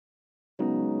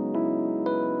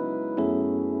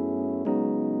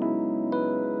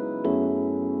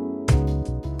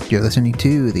You're listening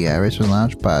to the iRacing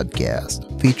Lounge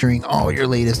podcast, featuring all your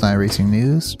latest iRacing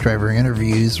news, driver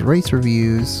interviews, race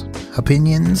reviews,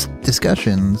 opinions,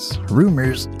 discussions,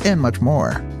 rumors, and much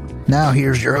more. Now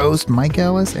here's your host, Mike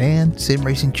Ellis, and Sim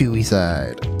Racing Chewy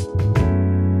Side.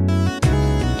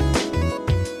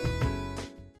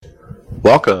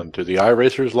 Welcome to the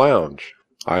iRacers Lounge.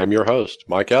 I am your host,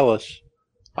 Mike Ellis.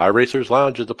 iRacers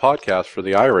Lounge is the podcast for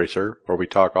the iRacer, where we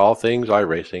talk all things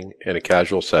iRacing in a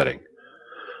casual setting.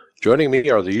 Joining me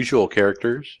are the usual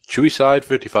characters, Chewy Side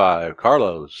 55,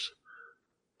 Carlos,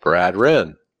 Brad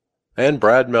Wren, and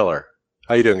Brad Miller.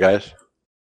 How you doing, guys?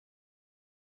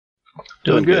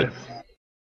 Doing good.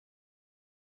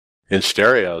 In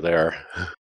stereo there.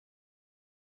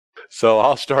 So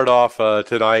I'll start off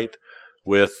tonight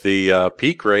with the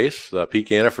Peak race, the Peak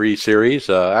Antifreeze series.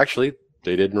 Actually,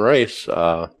 they didn't race,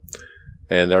 and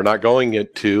they're not going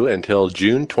to until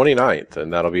June 29th,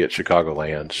 and that'll be at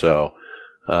Chicagoland. So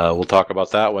we'll talk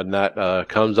about that when that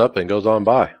comes up and goes on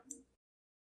by.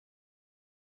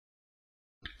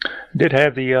 Did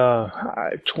have the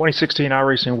 2016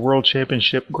 iRacing World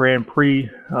Championship Grand Prix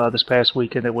this past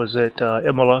weekend. It was at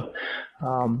Imola.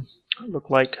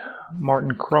 Looked like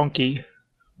Martin Kroenke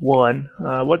won.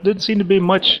 What didn't seem to be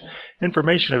much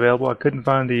information available. I couldn't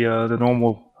find the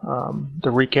normal the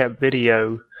recap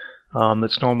video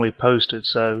that's normally posted.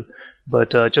 So,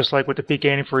 but just like with the Peak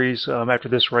Antifreeze, after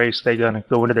this race, they're gonna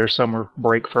go into their summer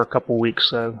break for a couple weeks.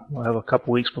 So we'll have a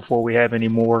couple weeks before we have any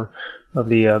more of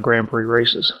the Grand Prix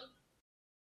races.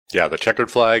 Yeah, the checkered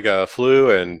flag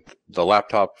flew and the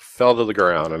laptop fell to the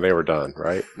ground and they were done,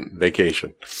 right?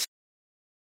 Vacation.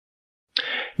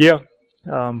 Yeah.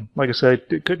 Like I said,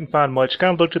 couldn't find much.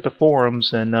 Kind of looked at the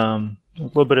forums and a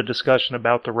little bit of discussion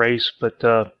about the race, but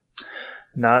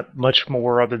not much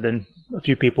more other than a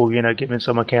few people, giving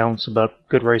some accounts about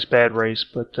good race, bad race.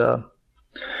 But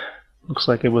looks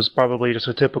like it was probably just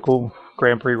a typical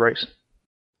Grand Prix race.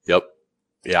 Yep.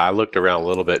 Yeah, I looked around a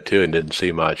little bit too and didn't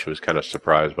see much. I was kind of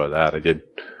surprised by that. I did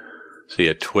see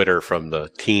a Twitter from the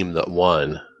team that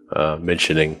won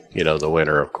mentioning, the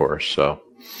winner, of course. So,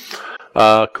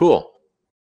 cool.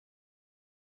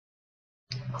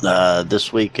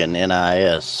 This week in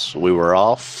NIS, we were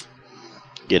off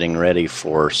getting ready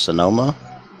for Sonoma.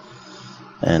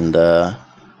 And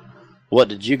what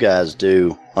did you guys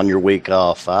do on your week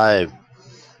off? I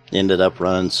ended up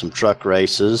running some truck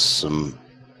races, some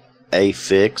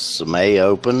A-Fix, some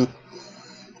A-Open,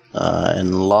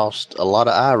 and lost a lot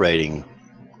of I-rating,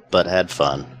 but had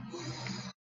fun.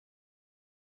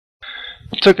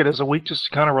 Took it as a week just to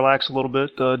kind of relax a little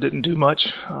bit. Didn't do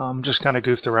much. Just kind of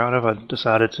goofed around. I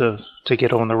decided to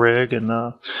get on the rig and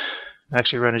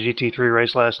actually ran a GT3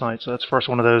 race last night. So that's the first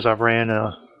one of those I've ran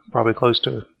probably close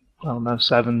to,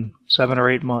 7 or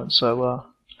 8 months. So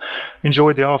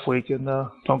enjoyed the off week and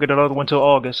don't get another one till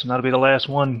August, and that'll be the last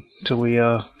one till we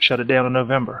shut it down in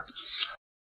November.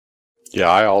 Yeah,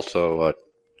 I also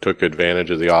took advantage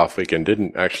of the off week and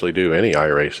didn't actually do any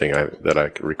iRacing that I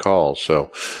could recall.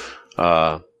 So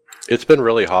it's been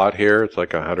really hot here. It's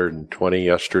like 120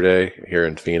 yesterday here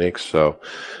in Phoenix. So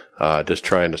just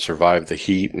trying to survive the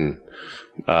heat and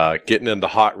getting in the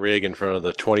hot rig in front of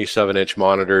the 27-inch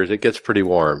monitors. It gets pretty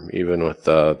warm even with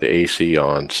the AC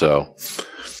on. So.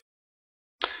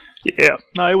 Yeah,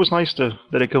 no, it was nice that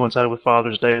it coincided with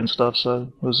Father's Day and stuff, so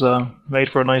it was made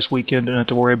for a nice weekend. Didn't have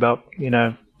to worry about,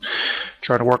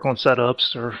 trying to work on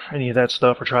setups or any of that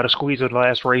stuff or try to squeeze the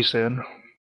last race in.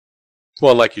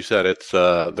 Well, like you said, it's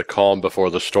the calm before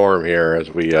the storm here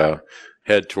as we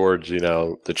head towards,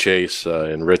 the chase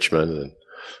in Richmond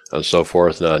and so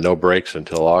forth. No breaks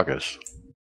until August.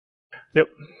 Yep,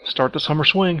 start the summer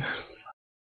swing.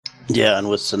 Yeah, and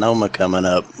with Sonoma coming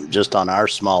up, just on our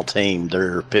small team,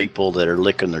 there are people that are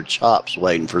licking their chops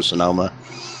waiting for Sonoma,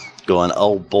 going,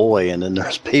 oh boy, and then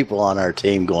there's people on our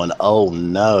team going, oh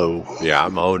no. Yeah,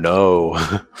 I'm oh no.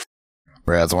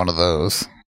 Brad's one of those.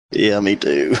 Yeah, me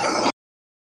too.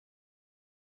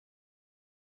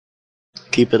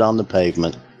 Keep it on the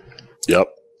pavement. Yep.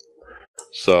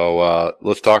 So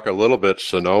let's talk a little bit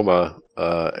Sonoma,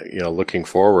 looking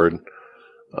forward.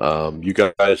 You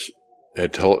guys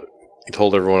had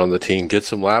told everyone on the team, get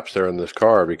some laps there in this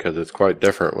car because it's quite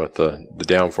different with the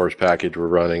downforce package we're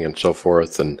running and so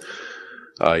forth. And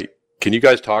can you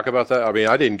guys talk about that? I mean,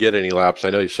 I didn't get any laps. I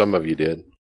know some of you did.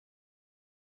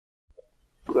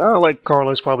 Like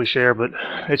Carlos probably share, but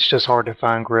it's just hard to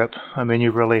find grip. I mean,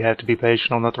 you really have to be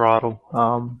patient on the throttle.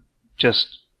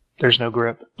 There's no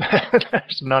grip.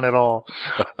 There's none at all.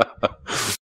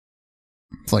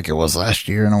 It's like it was last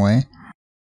year in a way,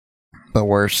 but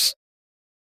worse.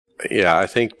 Yeah, I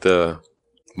think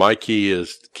my key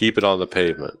is keep it on the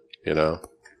pavement,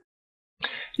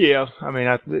 Yeah, I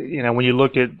mean, when you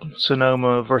look at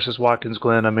Sonoma versus Watkins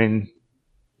Glen, I mean,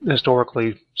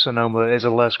 historically, Sonoma is a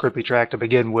less grippy track to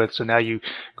begin with, so now you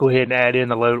go ahead and add in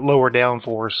the lower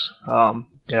downforce.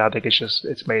 I think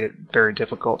it's made it very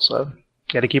difficult. So,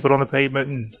 got to keep it on the pavement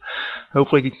and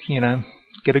hopefully,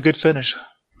 get a good finish.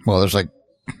 Well, there's like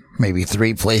maybe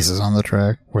 3 places on the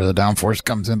track where the downforce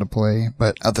comes into play,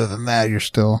 but other than that, you're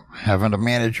still having to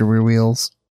manage your rear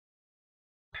wheels.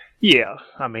 Yeah,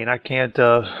 I mean, I can't.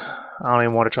 I don't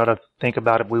even want to try to think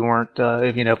about if we weren't,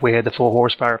 if we had the full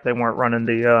horsepower, if they weren't running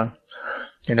the,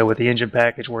 with the engine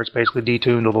package where it's basically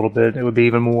detuned a little bit, it would be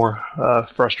even more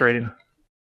frustrating.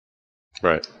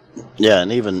 Right. Yeah,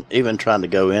 and even trying to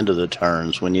go into the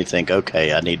turns when you think,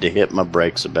 okay, I need to hit my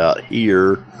brakes about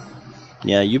here.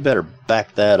 Yeah, you better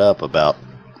back that up about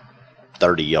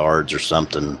 30 yards or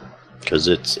something, because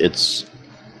it's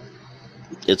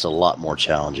a lot more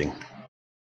challenging.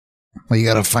 Well, you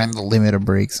got to find the limit of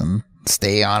brakes and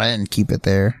stay on it and keep it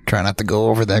there. Try not to go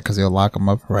over that because you'll lock them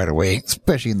up right away,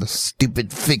 especially in the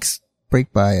stupid fixed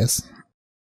brake bias.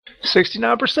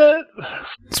 69%.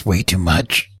 It's way too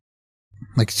much.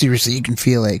 Like, seriously, you can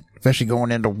feel like, especially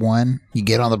going into one, you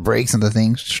get on the brakes and the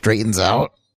thing straightens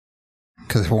out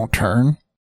because it won't turn.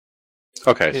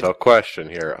 Okay, so question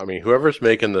here. I mean, whoever's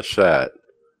making the set,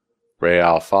 Ray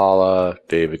Alfala,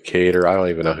 David Cater, I don't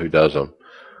even know who does them.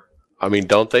 I mean,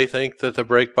 don't they think that the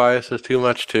brake bias is too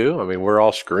much too? I mean, we're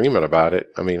all screaming about it.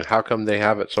 I mean, how come they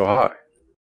have it so high?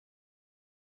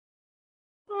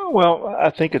 Well, I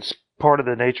think it's part of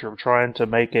the nature of trying to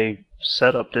make a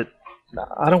setup that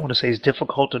I don't want to say is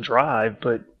difficult to drive,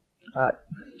 but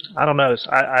I don't know.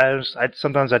 I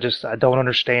sometimes I don't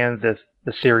understand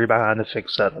the theory behind the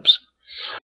fixed setups.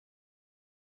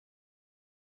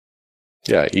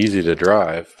 Yeah, easy to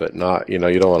drive, but not, you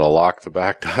don't want to lock the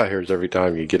back tires every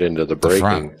time you get into the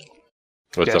braking.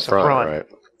 With the front, right?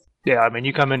 Yeah, I mean,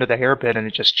 you come into the hairpin and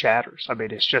it just chatters. I mean,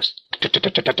 it's just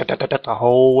the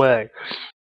whole way.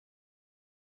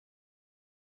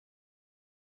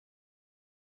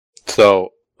 So,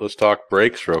 let's talk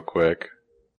brakes real quick.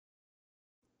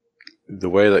 The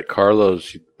way that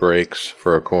Carlos brakes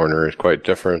for a corner is quite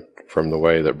different from the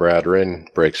way that Brad Rinn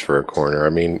brakes for a corner. I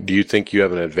mean, do you think you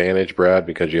have an advantage, Brad,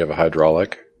 because you have a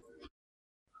hydraulic?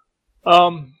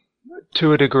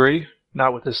 To a degree,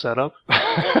 not with the setup.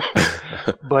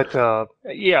 But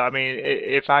yeah, I mean,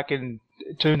 if I can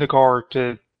tune the car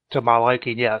to my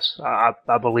liking, yes,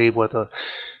 I believe with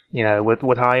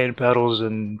with high end pedals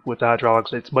and with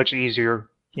hydraulics, it's much easier,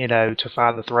 to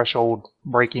find the threshold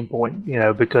braking point,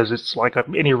 because it's like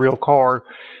any real car.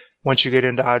 Once you get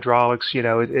into hydraulics,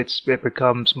 it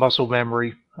becomes muscle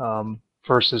memory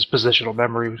versus positional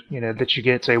memory, that you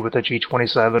get, say, with a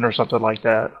G27 or something like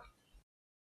that.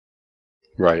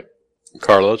 Right.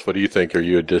 Carlos, what do you think? Are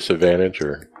you a disadvantage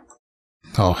or?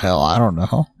 Oh, hell, I don't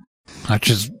know.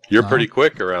 You're pretty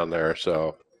quick around there,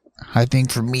 so. I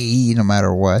think for me, no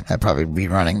matter what, I'd probably be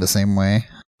running the same way.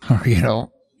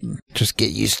 Or, just get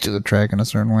used to the track in a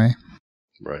certain way.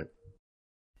 Right.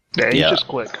 Yeah, he's just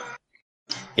quick.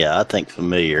 Yeah, I think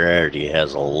familiarity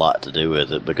has a lot to do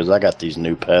with it because I got these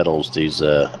new pedals, these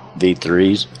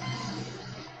V3s,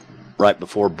 right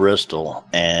before Bristol,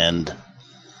 and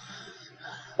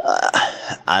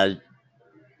I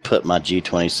put my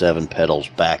G27 pedals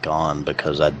back on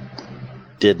because I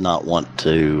did not want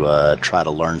to try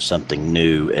to learn something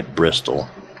new at Bristol.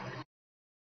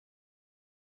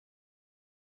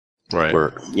 Right.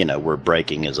 Where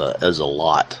braking is a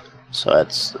lot. So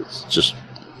it's just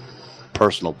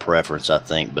personal preference, I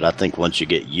think. But I think once you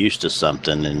get used to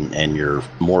something and you're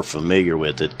more familiar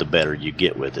with it, the better you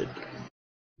get with it.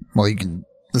 Well,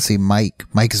 let's see, Mike.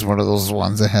 Mike is one of those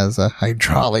ones that has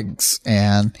hydraulics,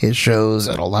 and it shows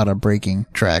at a lot of braking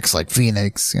tracks like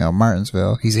Phoenix,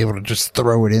 Martinsville. He's able to just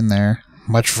throw it in there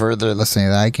much further, let's say,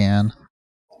 than I can.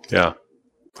 Yeah.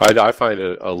 I find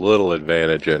a little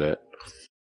advantage in it.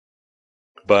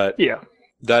 But yeah,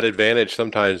 that advantage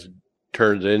sometimes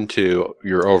turns into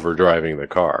you're overdriving the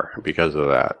car because of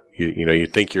that. You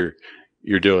think you're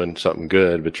doing something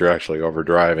good, but you're actually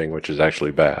overdriving, which is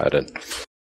actually bad. And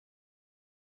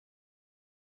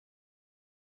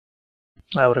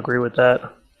I would agree with that.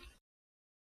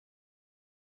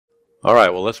 All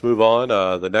right, well, let's move on.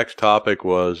 The next topic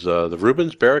was the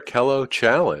Rubens Barrichello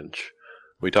Challenge.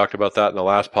 We talked about that in the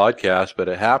last podcast, but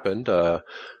it happened.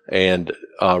 And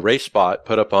RaceSpot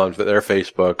put up on their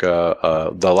Facebook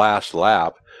the last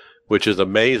lap, which is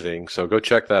amazing. So go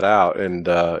check that out. And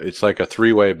it's like a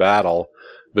three-way battle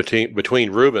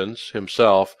between Rubens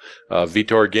himself,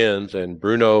 Vitor Gens, and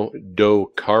Bruno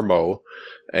Do Carmo.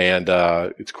 And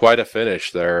it's quite a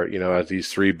finish there, as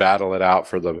these three battle it out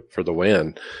for the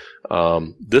win.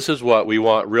 This is what we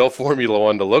want real Formula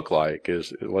One to look like,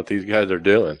 is what these guys are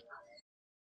doing.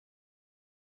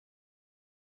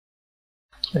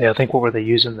 Yeah, I think what were they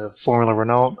using, the Formula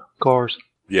Renault cars?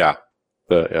 Yeah,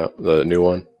 the new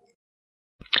one.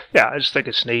 Yeah, I just think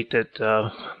it's neat that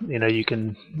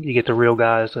you get the real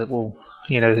guys that will.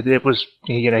 He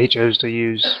chose to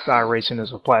use iRacing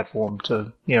as a platform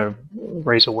to,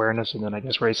 raise awareness and then I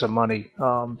guess raise some money,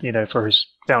 for his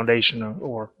foundation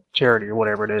or charity or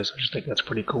whatever it is. I just think that's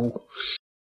pretty cool.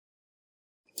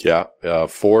 Yeah,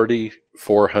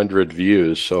 4,400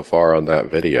 views so far on that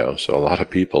video, so a lot of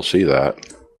people see that.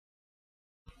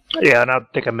 Yeah, and I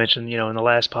think I mentioned, in the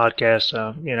last podcast,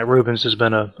 Rubens has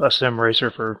been a sim racer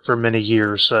for many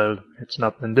years, so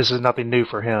this is nothing new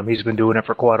for him. He's been doing it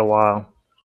for quite a while.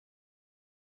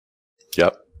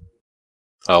 Yep.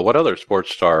 What other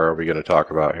sports star are we going to talk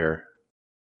about here?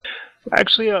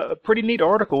 Actually, a pretty neat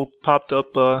article popped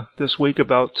up this week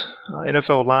about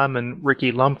NFL lineman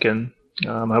Ricky Lumpkin.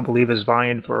 I believe is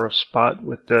vying for a spot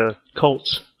with the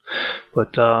Colts.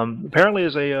 But apparently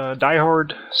is a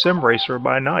diehard sim racer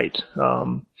by night.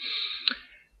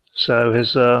 So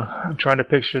I'm trying to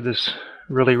picture this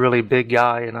really, really big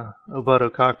guy in a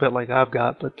Oboto cockpit like I've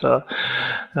got. But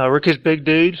Ricky's big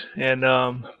dude, and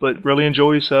but really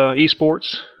enjoys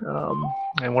esports.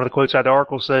 And one of the quotes out of the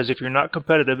article says, "If you're not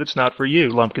competitive, it's not for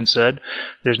you," Lumpkin said.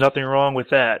 "There's nothing wrong with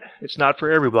that. It's not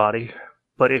for everybody.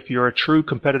 But if you're a true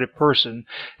competitive person,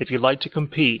 if you like to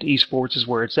compete, esports is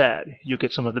where it's at. You'll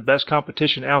get some of the best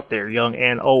competition out there, young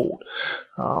and old."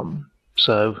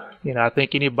 So, I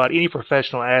think any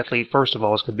professional athlete, first of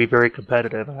all, is going to be very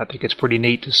competitive. I think it's pretty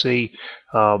neat to see,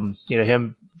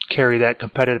 him carry that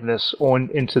competitiveness on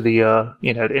into the,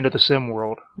 into the sim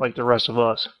world like the rest of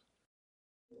us.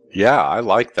 Yeah, I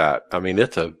like that. I mean,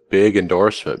 it's a big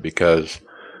endorsement because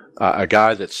a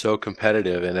guy that's so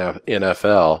competitive in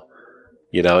NFL,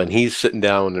 and he's sitting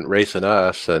down and racing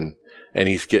us and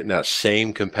he's getting that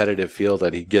same competitive feel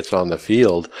that he gets on the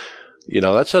field.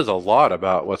 That says a lot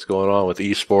about what's going on with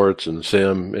esports and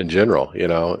sim in general,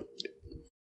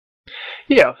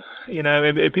 Yeah.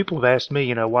 And people have asked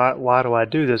me, why do I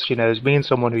do this? As being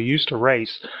someone who used to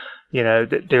race,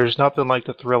 there's nothing like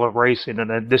the thrill of racing.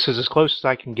 And this is as close as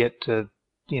I can get to,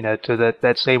 to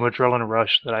that same adrenaline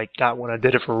rush that I got when I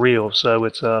did it for real. So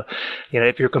it's,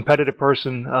 if you're a competitive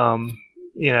person,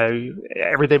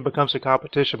 everything becomes a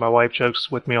competition. My wife jokes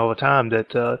with me all the time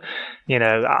that,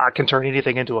 I can turn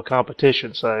anything into a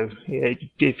competition. So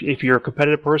if you're a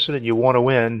competitive person and you want to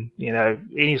win,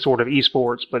 any sort of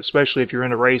esports, but especially if you're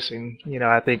into racing,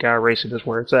 I think iRacing is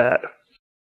where it's at.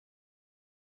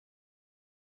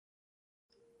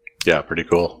 Yeah, pretty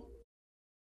cool.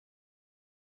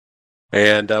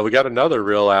 And we got another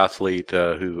real athlete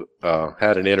who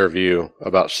had an interview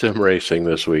about sim racing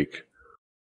this week.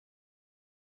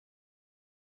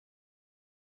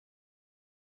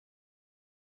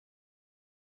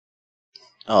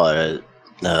 Oh,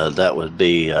 that would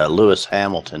be Lewis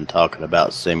Hamilton talking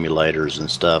about simulators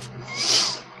and stuff.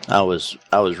 I was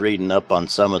reading up on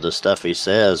some of the stuff he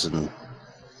says, and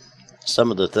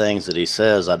some of the things that he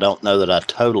says, I don't know that I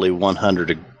totally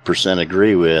 100%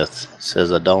 agree with. He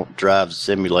says I don't drive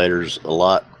simulators a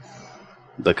lot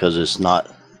because it's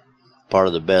not part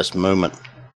of the best movement.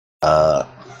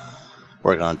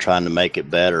 Working on trying to make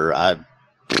it better.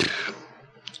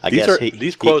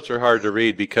 These quotes are hard to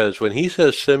read because when he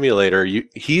says simulator,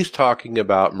 he's talking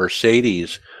about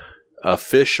Mercedes'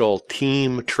 official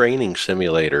team training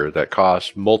simulator that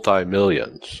costs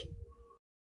multi-millions.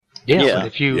 Yeah, but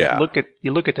if you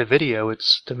look at the video,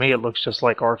 to me it looks just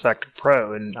like rFactor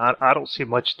Pro, and I don't see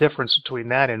much difference between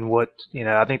that and what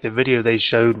I think the video they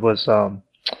showed was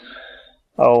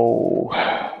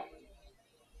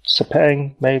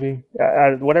Sepang, maybe.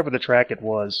 Whatever the track it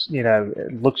was,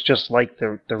 it looks just like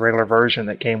the regular version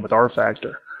that came with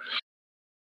rFactor.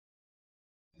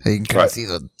 You can kind of see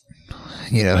the,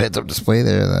 heads-up display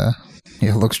there.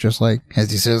 It looks just like,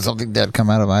 as you said, something that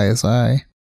come out of ISI.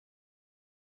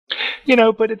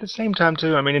 But at the same time,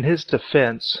 too, I mean, in his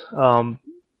defense,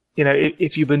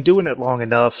 if you've been doing it long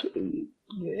enough,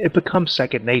 it becomes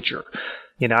second nature.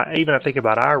 I think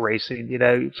about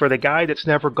iRacing, for the guy that's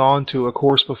never gone to a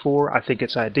course before, I think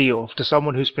it's ideal. To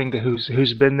someone who's been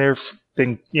there,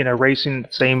 racing the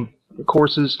same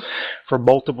courses for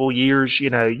multiple years,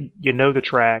 the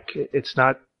track. It's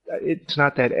not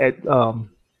that,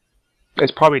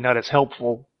 it's probably not as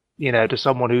helpful, to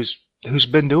someone who's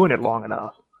been doing it long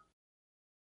enough.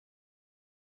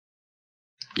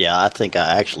 Yeah, I think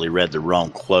I actually read the wrong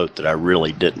quote that I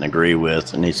really didn't agree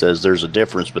with. And he says there's a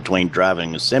difference between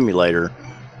driving a simulator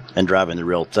and driving the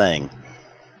real thing.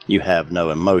 You have no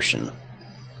emotion.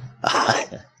 I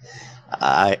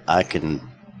can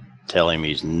tell him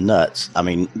he's nuts. I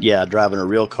mean, yeah, driving a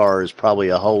real car is probably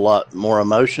a whole lot more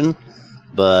emotion,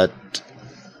 but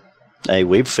hey,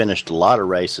 we've finished a lot of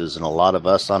races, and a lot of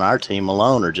us on our team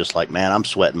alone are just like, man, I'm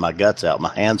sweating my guts out.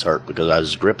 My hands hurt because I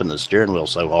was gripping the steering wheel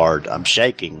so hard. I'm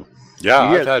shaking. Yeah,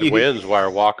 I've had wins where I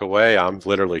walk away, I'm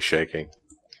literally shaking.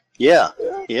 Yeah.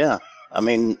 I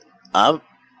mean, I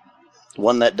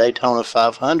won that Daytona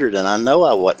 500, and I know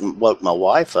I woke my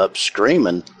wife up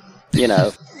screaming,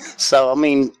 So, I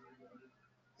mean,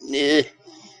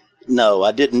 no,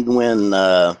 I didn't win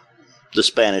the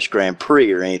Spanish Grand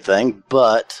Prix or anything,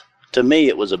 but to me,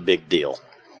 it was a big deal.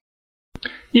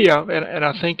 Yeah, and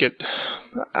I think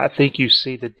you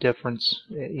see the difference,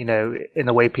 in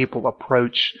the way people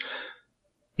approach,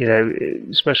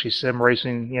 especially sim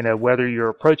racing, whether you're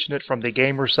approaching it from the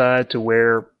gamer side to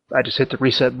where I just hit the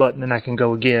reset button and I can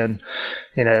go again,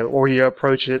 or you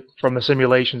approach it from the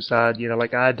simulation side,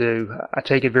 like I do. I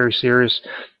take it very serious.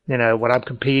 When I'm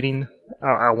competing,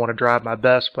 I want to drive my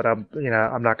best, but I'm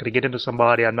not going to get into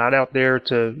somebody. I'm not out there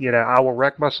to, I will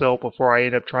wreck myself before I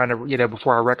end up trying to,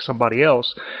 before I wreck somebody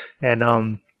else. And, I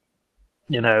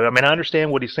mean, I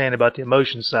understand what he's saying about the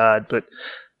emotion side, but,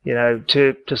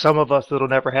 to some of us that'll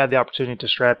never have the opportunity to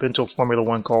strap into a Formula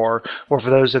One car, or for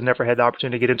those that never had the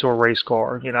opportunity to get into a race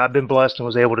car, I've been blessed and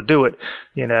was able to do it.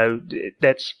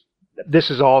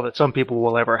 This is all that some people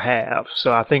will ever have.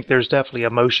 So I think there's definitely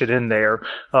emotion in there.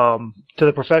 To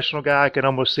the professional guy, I can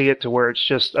almost see it to where it's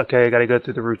just, okay, I got to go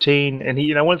through the routine. And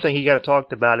one thing he got to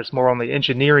talk about is more on the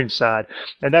engineering side.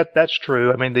 And that's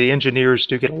true. I mean, the engineers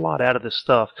do get a lot out of this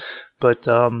stuff, but,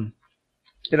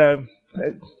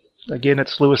 again,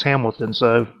 it's Lewis Hamilton.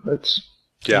 So it's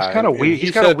kind of weird.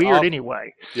 He's kind of weird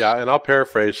anyway. Yeah. And I'll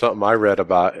paraphrase something I read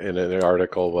about in an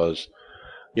article was,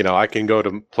 I can go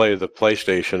to play the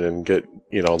PlayStation and get,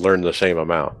 learn the same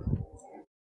amount.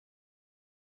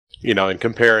 And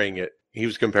comparing it, he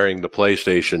was comparing the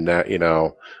PlayStation, that,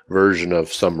 version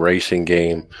of some racing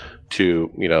game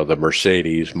to, the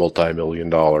Mercedes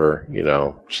multi-million-dollar,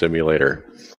 simulator.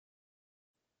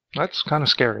 That's kind of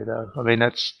scary, though. I mean,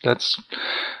 that's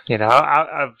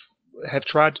I've have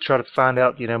tried to find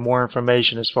out, more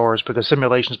information as far as, because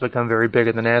simulations become very big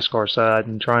in the NASCAR side,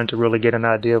 and trying to really get an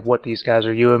idea of what these guys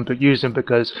are using,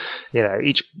 because,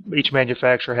 each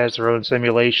manufacturer has their own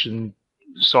simulation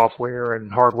software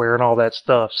and hardware and all that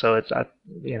stuff. So I'd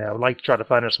like to try to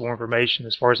find out some more information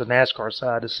as far as the NASCAR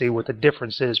side to see what the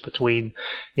difference is between,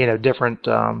 different,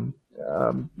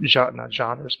 not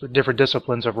genres, but different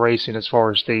disciplines of racing as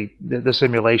far as the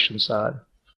simulation side.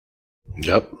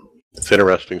 Yep. It's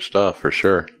interesting stuff for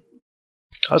sure.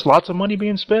 There's lots of money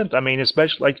being spent. I mean,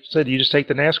 especially, like you said, you just take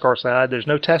the NASCAR side, there's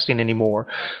no testing anymore.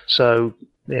 So,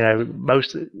 every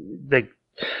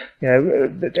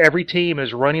team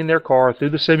is running their car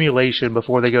through the simulation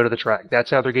before they go to the track. That's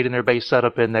how they're getting their base set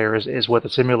up in there, is what the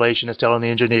simulation is telling the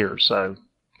engineers. So,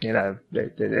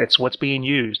 it's what's being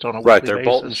used on a weekly basis. Right, they're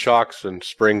bolting shocks and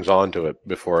springs onto it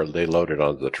before they load it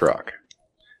onto the truck.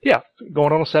 Yeah,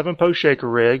 going on a 7-post shaker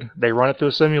rig, they run it through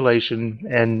a simulation,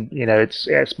 and it's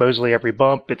supposedly every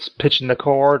bump, it's pitching the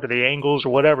car to the angles or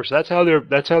whatever. So that's how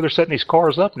they're setting these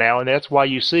cars up now, and that's why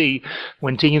you see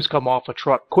when teams come off a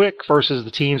truck quick versus the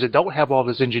teams that don't have all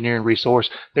this engineering resource,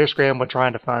 they're scrambling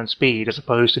trying to find speed, as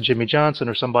opposed to Jimmy Johnson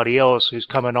or somebody else who's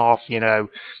coming off, and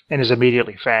is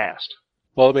immediately fast.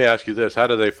 Well, let me ask you this: how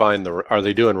do they find are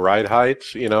they doing ride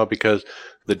heights? Because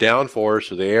the downforce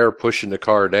of the air pushing the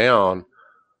car down,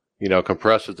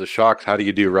 compresses the shocks. How do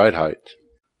you do ride heights?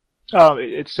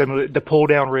 It's similar. The pull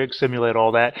down rigs simulate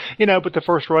all that, but the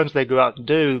first runs they go out and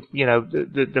do,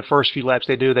 the first few laps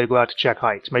they go out to check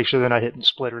heights, make sure they're not hitting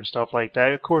splitter and stuff like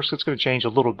that. Of course, it's going to change a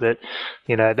little bit.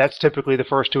 That's typically the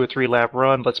first 2 or 3 lap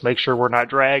run. Let's make sure we're not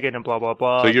dragging and blah, blah,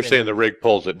 blah. So you're saying the rig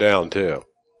pulls it down too?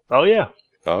 Oh, yeah.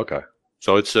 Oh, okay.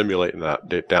 So it's simulating that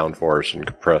downforce and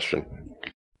compression.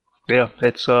 Yeah,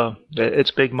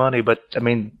 it's big money, but I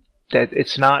mean, that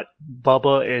it's not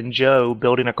Bubba and Joe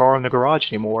building a car in the garage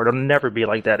anymore. It'll never be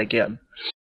like that again.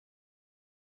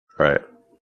 Right.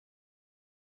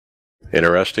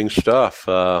 Interesting stuff.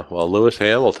 Well, Lewis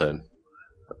Hamilton.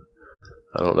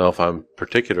 I don't know if I'm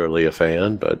particularly a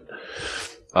fan, but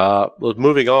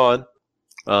moving on.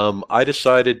 I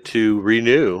decided to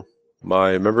renew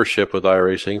my membership with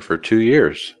iRacing for 2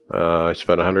 years. I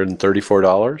spent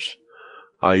 $134.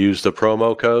 I used the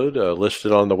promo code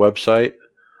listed on the website.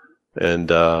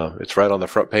 and it's right on the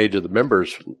front page of the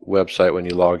members website when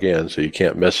you log in, so you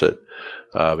can't miss it.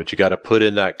 But you got to put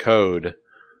in that code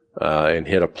and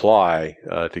hit apply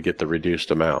to get the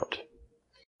reduced amount.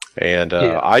 And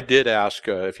I did ask,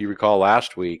 if you recall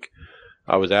last week,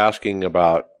 I was asking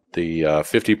about the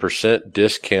 50%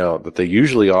 discount that they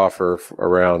usually offer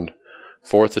around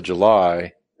 4th of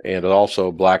July and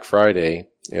also Black Friday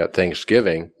at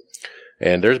Thanksgiving.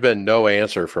 And there's been no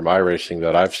answer from iRacing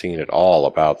that I've seen at all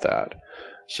about that.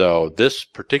 So this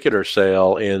particular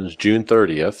sale ends June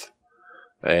 30th.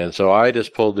 And so I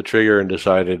just pulled the trigger and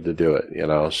decided to do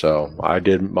it, So I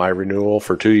did my renewal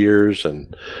for 2 years,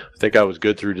 and I think I was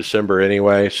good through December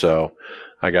anyway. So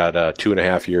I got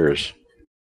 2.5 years.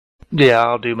 Yeah,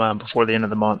 I'll do mine before the end of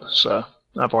the month. So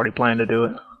I've already planned to do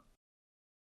it.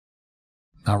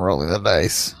 I'm rolling the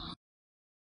dice.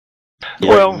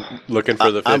 Well, looking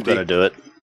for the 50. I'm going to do it.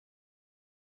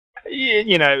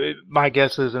 My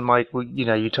guess is, and Mike,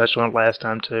 you touched on it last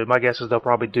time too. My guess is they'll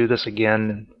probably do this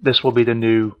again. This will be the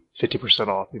new 50%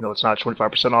 off. It's not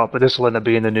 25% off, but this will end up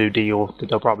being the new deal that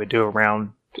they'll probably do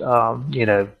around,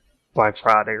 Black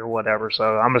Friday or whatever.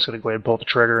 So I'm just going to go ahead and pull the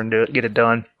trigger and do it, get it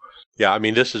done. Yeah, I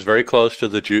mean, this is very close to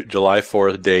the July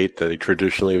 4th date that they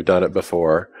traditionally have done it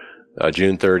before.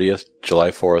 June 30th,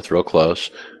 July 4th, real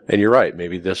close. And you're right.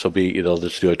 Maybe this will be, they'll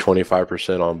just do a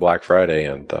 25% on Black Friday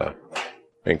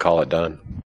and call it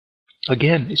done.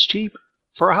 Again, it's cheap.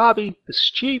 For a hobby,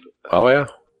 it's cheap. Oh, yeah.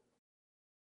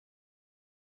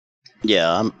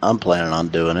 Yeah, I'm planning on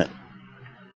doing it.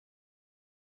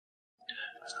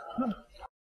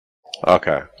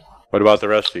 Okay. What about the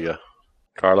rest of you?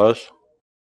 Carlos?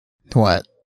 What?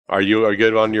 Are you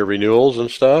good on your renewals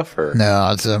and stuff? Or?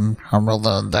 No, I'm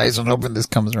rolling the dice and hoping this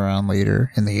comes around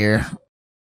later in the year.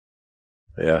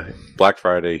 Yeah, Black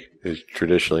Friday is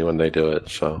traditionally when they do it,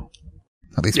 so.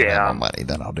 At least when I have more money,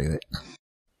 then I'll do it.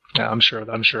 Yeah, I'm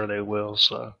sure they will.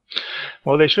 So,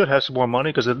 well, they should have some more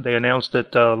money because they announced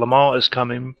that Le Mans is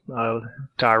coming to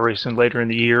iRacing later in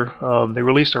the year. They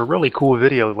released a really cool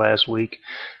video last week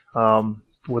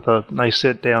with a nice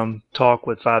sit-down talk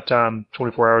with 5-time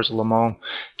 24 Hours of Le Mans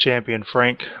champion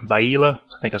Frank Baila.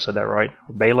 I think I said that right,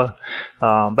 Baila,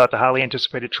 about the highly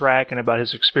anticipated track and about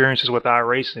his experiences with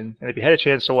iRacing. And if you had a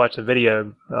chance to watch the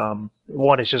video,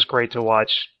 one, it's just great to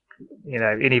watch.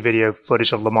 Any video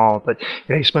footage of Le Mans, but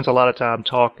he spends a lot of time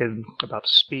talking about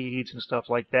speeds and stuff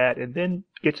like that, and then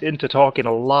gets into talking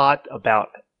a lot about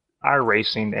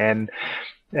iRacing and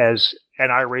as an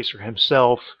iRacer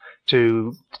himself,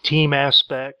 to the team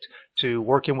aspect, to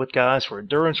working with guys for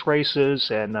endurance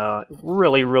races, and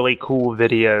really, really cool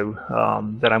video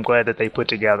that I'm glad that they put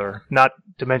together. Not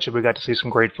to mention we got to see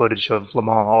some great footage of Le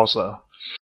Mans also.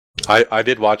 I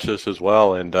did watch this as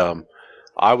well, and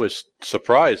I was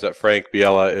surprised that Frank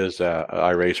Biella is an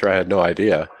iRacer. I had no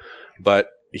idea. But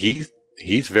he's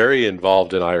very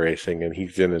involved in iRacing, and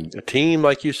he's in a team,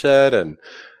 like you said,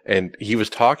 and he was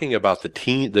talking about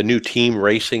the new team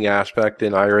racing aspect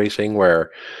in iRacing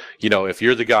where, if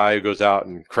you're the guy who goes out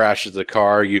and crashes the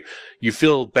car, you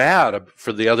feel bad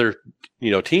for the other,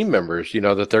 team members,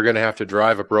 that they're going to have to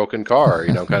drive a broken car,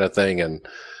 kind of thing.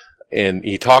 And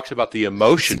he talks about the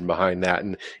emotion behind that.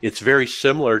 And it's very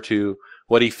similar to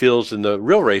what he feels in the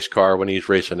real race car when he's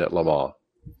racing at Le Mans.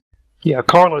 Yeah,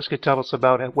 Carlos could tell us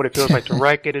about what it feels like to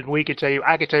wreck it, and I could tell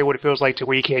you what it feels like to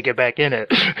where you can't get back in it.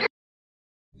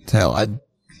 So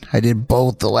I did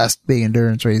both the last big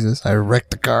endurance races. I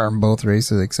wrecked the car in both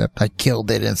races, except I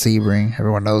killed it in Sebring.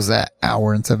 Everyone knows that.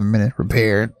 Hour and 7 minute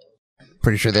repaired.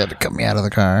 Pretty sure they had to cut me out of the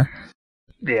car.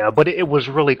 Yeah, but it was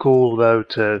really cool though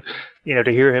to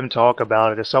hear him talk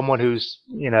about it as someone who's,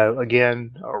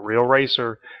 again, a real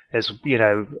racer, as,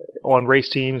 on race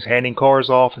teams, handing cars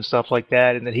off and stuff like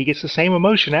that, and that he gets the same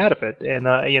emotion out of it. And,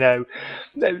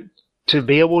 to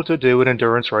be able to do an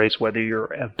endurance race, whether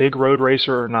you're a big road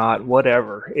racer or not,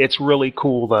 whatever, it's really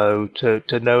cool though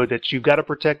to know that you've got to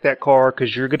protect that car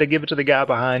because you're going to give it to the guy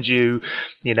behind you,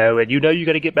 and you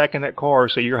got to get back in that car,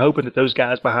 so you're hoping that those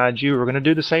guys behind you are going to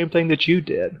do the same thing that you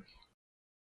did.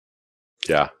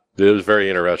 Yeah, it was very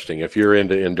interesting. If you're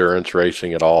into endurance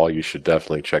racing at all, you should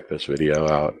definitely check this video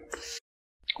out.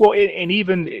 Well, and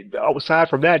even aside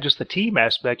from that, just the team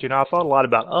aspect, I thought a lot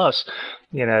about us,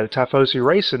 Tifosi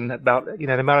Racing, about, the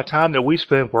amount of time that we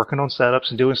spend working on setups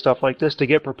and doing stuff like this to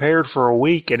get prepared for a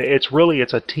week. And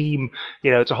it's a team,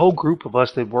 it's a whole group of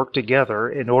us that work together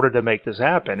in order to make this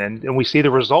happen. And we see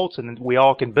the results and we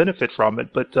all can benefit from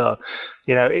it. But,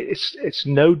 it's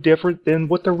no different than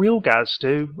what the real guys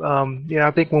do.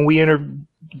 I think when we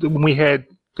had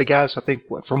the guys, I think,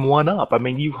 from One Up. I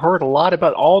mean, you heard a lot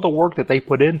about all the work that they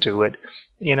put into it.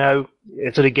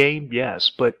 Is it a game?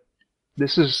 Yes. But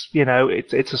This is,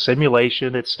 it's a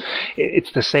simulation. It's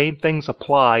the same things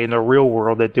apply in the real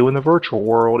world that do in the virtual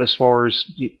world as far as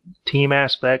team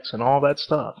aspects and all that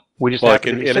stuff. We just have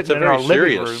to be sitting in our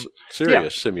living room.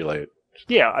 Serious simulate.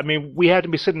 Yeah, I mean, we had to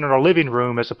be sitting in our living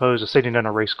room as opposed to sitting in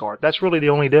a race car. That's really the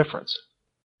only difference.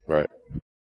 Right.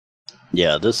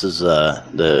 Yeah, this is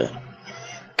the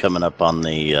coming up on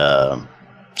the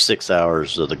 6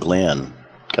 hours of the Glen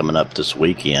coming up this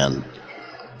weekend.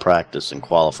 Practice and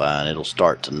qualifying. It'll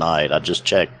start tonight. I just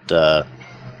checked the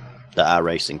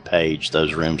iRacing page.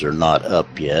 Those rooms are not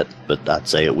up yet, but I'd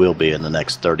say it will be in the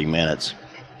next 30 minutes.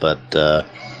 But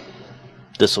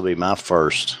this will be my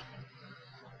first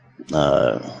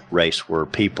race where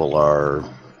people are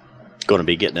going to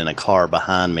be getting in a car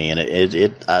behind me, and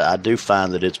I do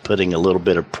find that it's putting a little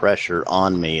bit of pressure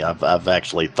on me. I've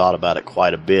actually thought about it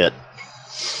quite a bit.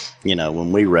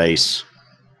 When we race,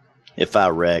 if I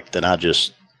wreck, then I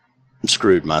just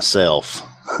screwed myself.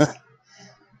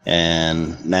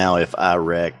 And now if I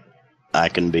wreck, I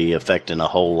can be affecting a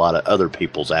whole lot of other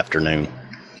people's afternoon.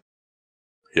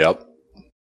 Yep.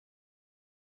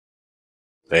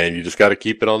 And you just got to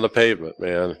keep it on the pavement,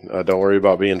 man. Don't worry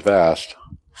about being fast.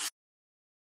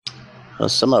 Well,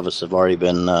 some of us have already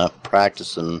been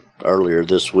practicing earlier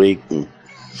this week and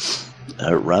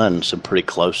running some pretty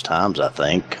close times, I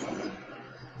think.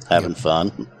 Having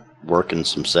fun, working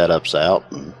some setups out.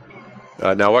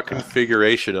 Now, what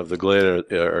configuration of the Glen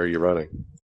are you running?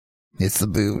 It's the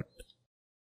boot.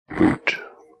 Boot.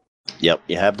 Yep,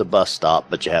 you have the bus stop,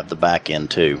 but you have the back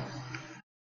end too.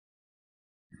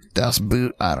 Das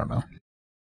Boot? I don't know.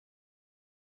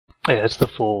 Yeah, it's the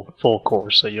full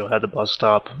course, so you'll have the bus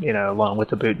stop, along with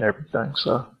the boot and everything.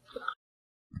 So.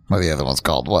 Well, the other one's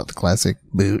called what? The Classic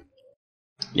Boot?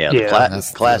 Yeah,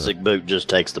 the classic boot just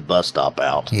takes the bus stop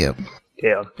out. Yep.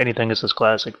 Yeah, anything that says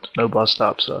classic, no bus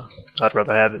stop, so I'd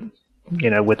rather have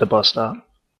it, with the bus stop.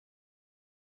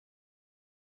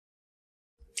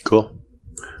 Cool.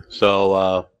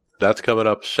 So that's coming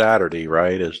up Saturday,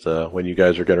 right? Is when you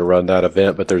guys are going to run that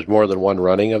event? But there's more than one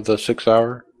running of the 6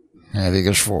 hour. I think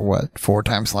there's 4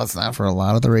 time slots now for a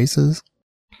lot of the races.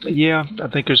 Yeah, I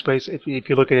think there's basically, if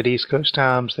you look at East Coast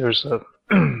times, there's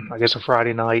I guess a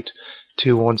Friday night,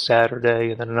 2 on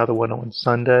Saturday, and then another one on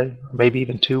Sunday, maybe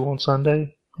even 2 on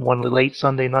Sunday, one late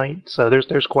Sunday night. So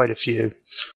there's quite a few.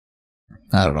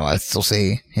 I don't know. I'd still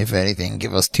say, if anything,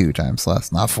 give us 2 time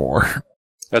slots, not 4.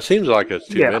 That seems like it's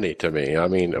too many to me. I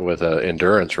mean, with an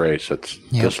endurance race, it's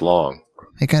this long.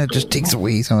 It kind of just takes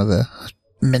away some of the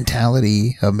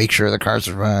mentality of make sure the car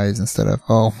survives instead of,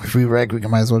 if we wreck, we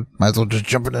might as well just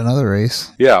jump in another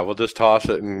race. Yeah, we'll just toss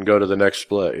it and go to the next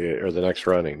split or the next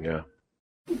running. Yeah.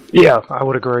 Yeah, I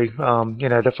would agree.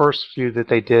 The first few that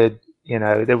they did,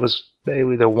 there was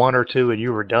either 1 or 2 and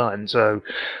you were done. So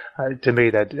to me,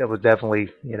 that was definitely,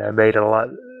 made it a lot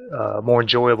more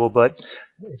enjoyable. But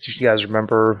if you guys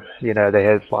remember, they had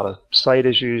a lot of site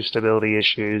issues, stability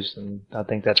issues, and I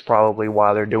think that's probably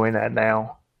why they're doing that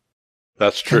now.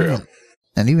 That's true.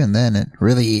 And even then, it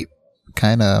really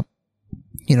kind of,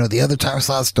 the other time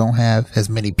slots don't have as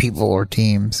many people or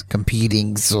teams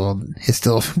competing, so it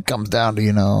still comes down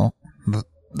to,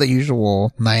 the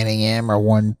usual 9 a.m. or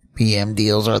 1 p.m.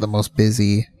 deals are the most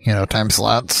busy, time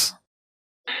slots.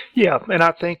 Yeah, and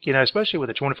I think, especially with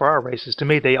the 24-hour races, to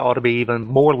me, they ought to be even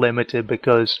more limited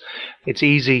because it's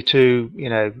easy to,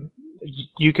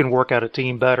 you can work out a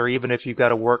team better even if you've got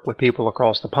to work with people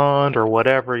across the pond or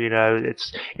whatever.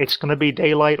 It's going to be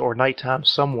daylight or nighttime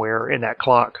somewhere in that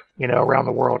clock, around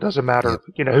the world. Doesn't matter,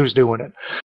 who's doing it.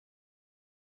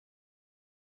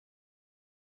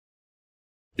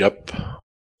 Yep.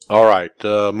 All right.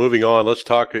 Moving on. Let's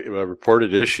talk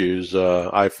reported issues.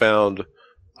 I found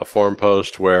a forum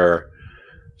post where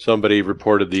somebody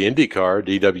reported the IndyCar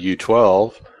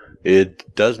DW12.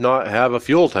 It does not have a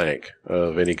fuel tank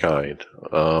of any kind.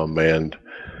 And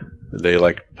they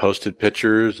posted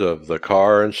pictures of the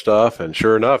car and stuff. And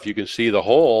sure enough, you can see the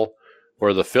hole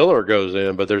where the filler goes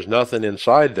in, but there's nothing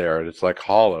inside there. And it's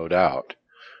hollowed out.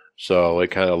 So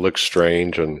it kind of looks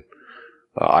strange. And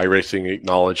iRacing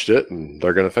acknowledged it, and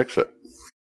they're going to fix it.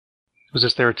 Was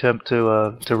this their attempt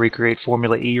to recreate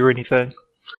Formula E or anything?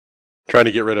 Trying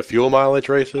to get rid of fuel mileage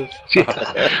races?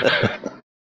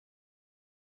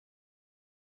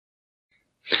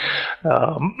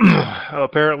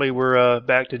 Apparently, we're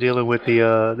back to dealing with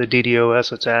the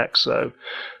DDoS attack. So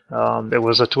there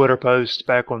was a Twitter post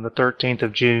back on the 13th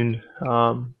of June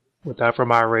from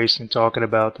iRacing talking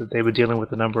about that they were dealing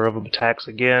with a number of attacks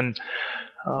again.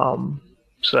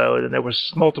 So there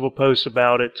was multiple posts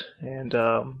about it, and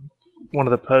one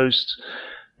of the posts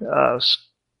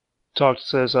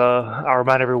says, I'll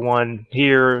remind everyone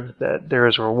here that there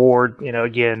is a reward,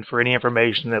 again, for any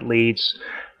information that leads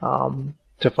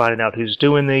to finding out who's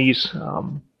doing these.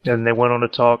 And they went on to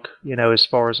talk, as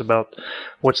far as about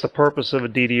what's the purpose of a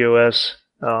DDoS.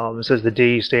 It says the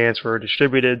D stands for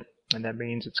distributed, and that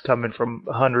means it's coming from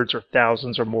hundreds or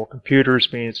thousands or more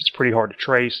computers, means it's pretty hard to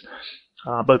trace.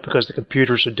 But because the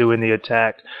computers are doing the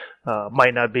attack,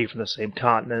 might not be from the same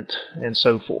continent, and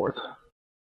so forth.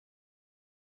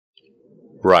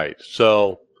 Right.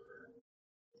 So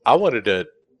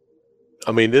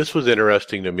this was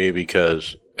interesting to me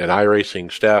because an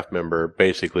iRacing staff member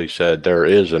basically said there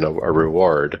is a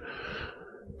reward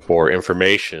for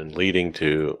information leading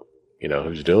to,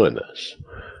 who's doing this.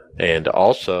 And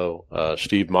also,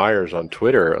 Steve Myers on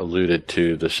Twitter alluded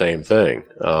to the same thing,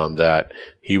 that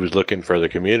he was looking for the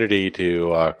community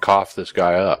to cough this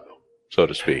guy up, so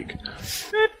to speak.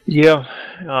 Yeah.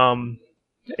 One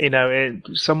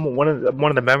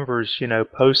of the members,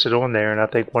 posted on there, and I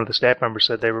think one of the staff members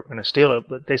said they were going to steal it.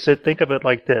 But they said, think of it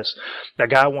like this: a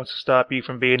guy wants to stop you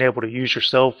from being able to use your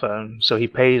cell phone, so he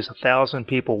pays 1,000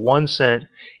 people 1 cent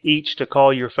each to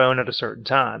call your phone at a certain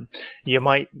time. You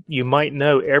might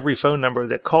know every phone number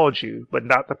that called you, but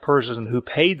not the person who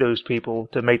paid those people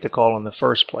to make the call in the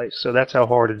first place. So that's how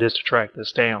hard it is to track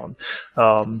this down.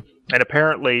 And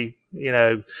apparently,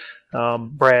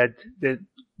 Brad,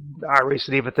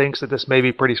 iRacing even thinks that this may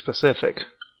be pretty specific.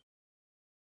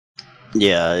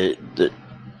 Yeah,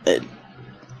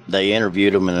 they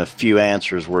interviewed him, and a few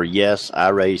answers were yes,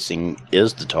 iRacing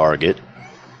is the target.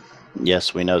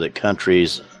 Yes, we know that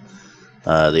countries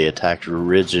the attack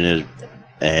originated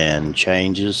and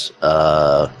changes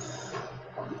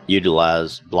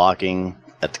utilize blocking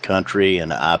at the country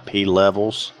and IP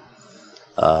levels.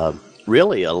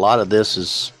 Really, a lot of this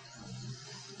is,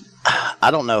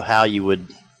 I don't know how you would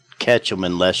catch them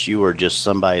unless you are just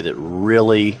somebody that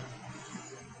really,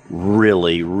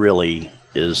 really, really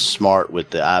is smart with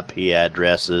the IP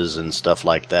addresses and stuff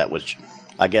like that, which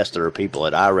I guess there are people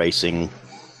at iRacing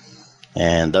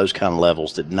and those kind of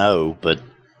levels that know, but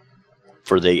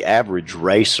for the average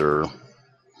racer,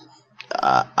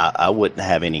 I wouldn't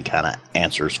have any kind of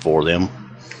answers for them.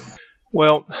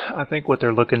 Well, I think what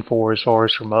they're looking for, as far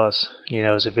as from us,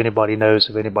 is if anybody knows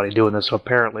of anybody doing this. So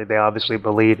apparently they obviously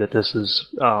believe that this is,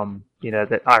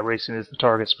 that iRacing is the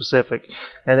target specific,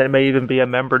 and that it may even be a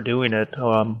member doing it,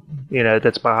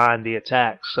 that's behind the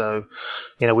attack. So,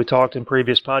 we talked in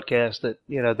previous podcasts that,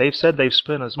 they've said they've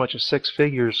spent as much as 6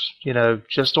 figures,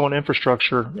 just on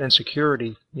infrastructure and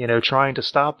security, trying to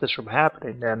stop this from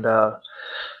happening. And,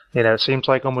 it seems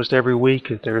like almost every week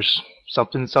that there's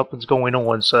something's going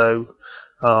on. So,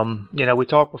 we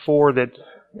talked before that,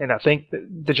 and I think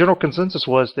that the general consensus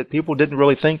was that people didn't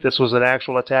really think this was an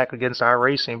actual attack against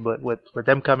iRacing, but with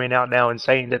them coming out now and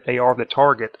saying that they are the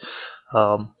target,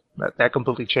 that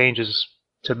completely changes,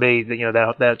 to me,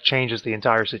 that changes the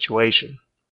entire situation.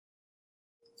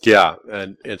 Yeah,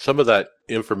 and some of that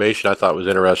information I thought was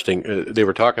interesting. They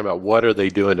were talking about what are they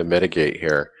doing to mitigate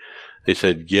here. They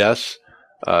said, yes,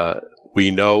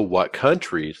 we know what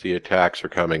countries the attacks are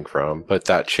coming from, but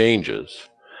that changes.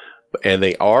 And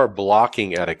they are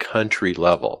blocking at a country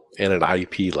level and an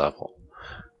IP level.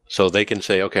 So they can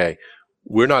say, okay,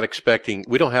 we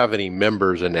don't have any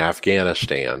members in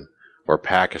Afghanistan or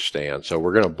Pakistan, so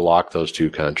we're going to block those 2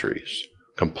 countries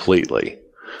completely.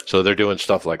 So they're doing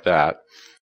stuff like that.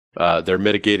 They're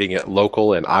mitigating at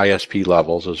local and ISP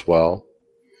levels as well.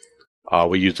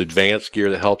 We use advanced gear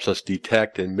that helps us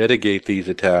detect and mitigate these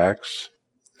attacks.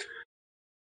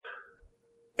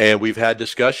 And we've had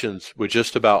discussions with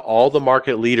just about all the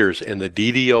market leaders in the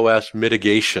DDoS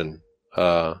mitigation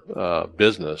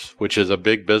business, which is a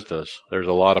big business. There's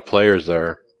a lot of players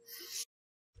there.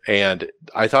 And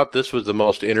I thought this was the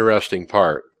most interesting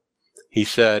part. He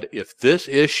said, if this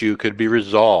issue could be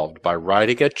resolved by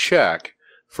writing a check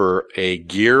for a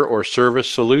gear or service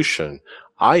solution,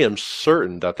 I am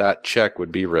certain that check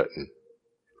would be written.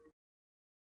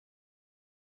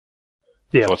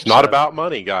 Yeah, so it's not about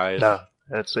money, guys. No.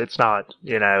 It's not,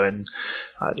 and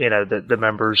the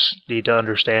members need to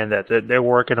understand that they're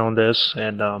working on this,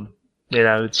 and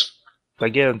it's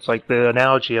like the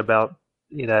analogy about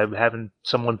having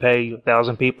someone pay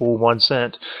 1,000 people 1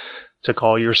 cent to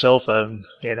call your cell phone.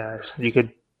 You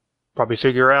could probably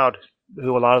figure out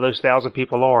who a lot of those 1,000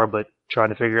 people are, but trying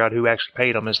to figure out who actually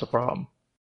paid them is the problem.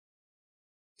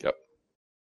 Yep.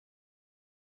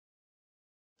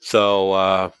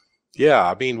 So.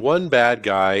 Yeah, one bad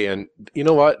guy, and you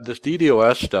know what? This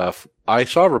DDoS stuff, I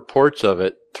saw reports of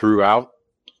it throughout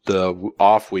the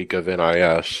off week of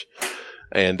NIS,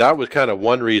 And that was kind of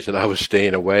one reason I was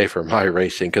staying away from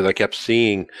iRacing, because I kept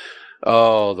seeing,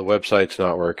 oh, the website's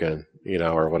not working,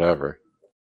 or whatever.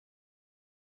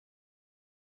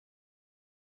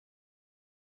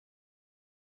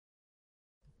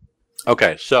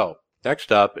 Okay, so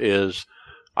next up is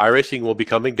iRacing will be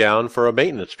coming down for a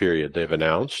maintenance period, they've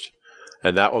announced,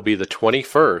 and that will be the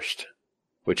 21st,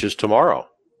 which is tomorrow.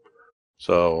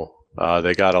 So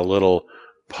they got a little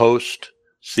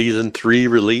post-Season 3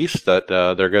 release that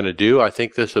they're going to do. I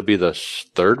think this will be the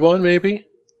third one, maybe?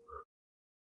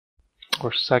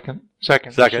 Or second.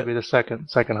 This should be the second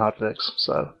hotfix.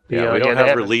 So we don't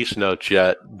have release notes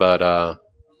yet, but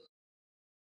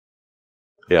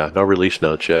no release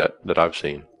notes yet that I've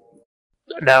seen.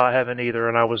 No, I haven't either,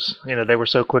 and I was, they were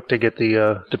so quick to get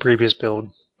the previous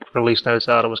build release notes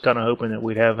out. I was kind of hoping that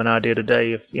we'd have an idea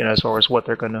today, if as far as what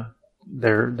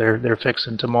they're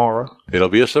fixing tomorrow. It'll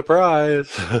be a surprise.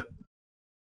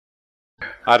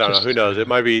 I don't know. Who knows? It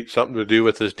might be something to do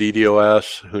with this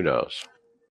DDoS. Who knows?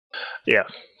 Yeah.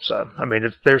 So, I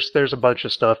mean, there's a bunch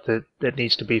of stuff that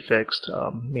needs to be fixed.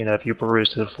 If you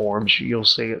peruse the forums, you'll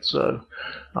see it. So,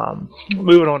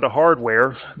 moving on to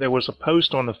hardware, there was a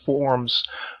post on the forums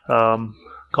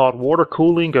called "Water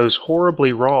Cooling Goes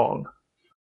Horribly Wrong."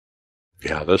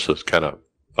 Yeah, this is kind of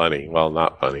funny. Well,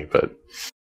 not funny, but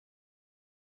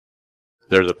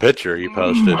there's a picture he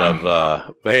posted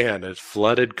of his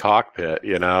flooded cockpit.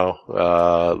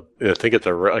 I think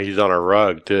he's on a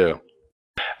rug too.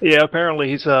 Yeah, apparently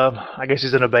he's I guess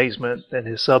he's in a basement and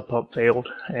his sub pump failed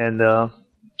and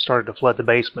started to flood the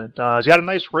basement. He's got a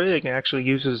nice rig and actually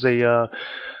uses a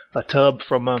tub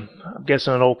from I'm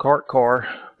guessing an old kart car,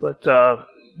 but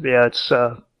it's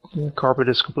the carpet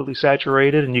is completely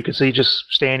saturated and you can see just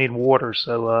standing water.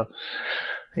 So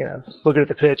looking at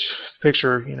the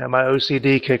picture, my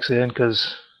OCD kicks in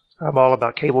because I'm all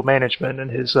about cable management,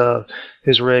 and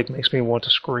his rig makes me want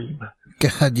to scream.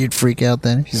 God, you'd freak out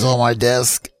then if he's on my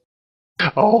desk.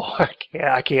 Oh,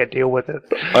 I can't deal with it.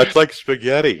 It's like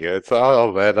spaghetti.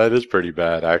 Oh man, that is pretty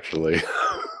bad, actually.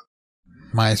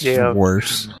 Mine's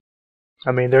worse.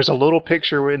 I mean, there's a little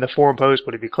picture in the forum post,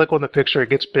 but if you click on the picture,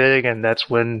 it gets big, and that's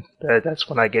when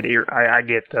I get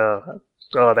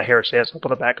the hair stands up on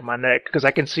the back of my neck because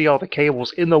I can see all the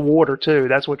cables in the water too.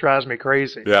 That's what drives me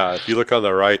crazy. Yeah, if you look on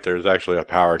the right, there's actually a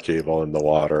power cable in the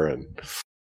water, and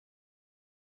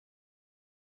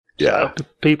so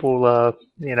people,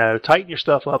 tighten your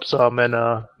stuff up some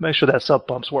and make sure that sub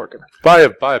pump's working. Buy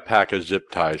a pack of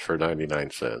zip ties for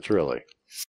 99 cents. Really,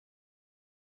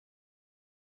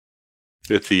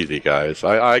 it's easy, guys.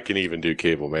 I can even do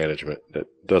cable management. It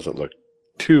doesn't look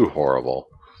too horrible.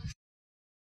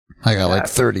 I got like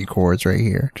 30 cords right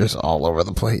here, just all over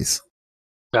the place.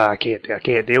 I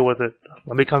can't deal with it.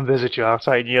 Let me come visit you. I'll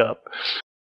tighten you up.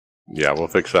 Yeah, we'll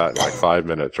fix that in like 5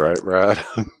 minutes, right, Brad?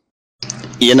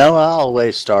 I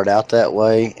always start out that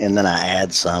way, and then I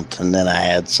add something, then I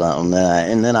add something,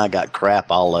 and then I got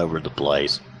crap all over the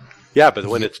place. Yeah, but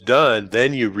when it's done,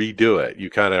 then you redo it.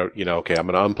 You kind of, okay, I'm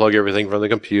going to unplug everything from the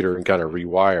computer and kind of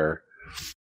rewire.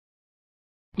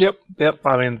 Yep.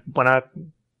 I mean, when I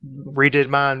redid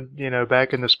mine,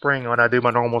 back in the spring when I do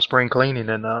my normal spring cleaning,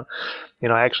 and I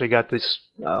actually got this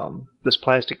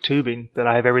plastic tubing that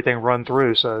I have everything run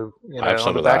through. So I have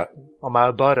some of that on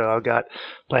my Ubuntu. I've got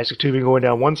plastic tubing going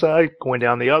down one side, going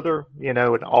down the other. And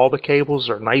all the cables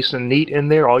are nice and neat in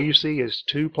there. All you see is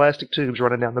 2 plastic tubes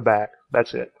running down the back.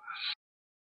 That's it.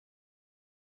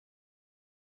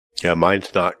 Yeah,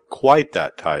 mine's not quite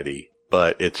that tidy,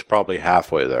 but it's probably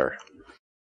halfway there.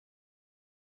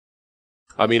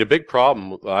 I mean, a big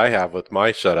problem I have with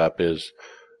my setup is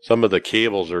some of the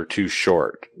cables are too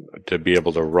short to be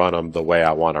able to run them the way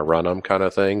I want to run them, kind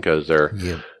of thing, because they're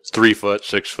 3 foot,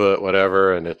 6 foot,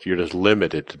 whatever, and you're just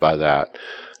limited by that.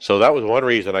 So that was one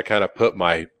reason I kind of put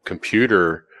my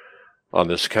computer on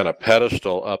this kind of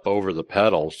pedestal up over the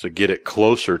pedals to get it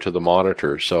closer to the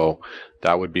monitor, so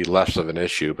that would be less of an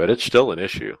issue, but it's still an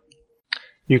issue.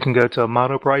 You can go to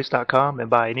monoprice.com and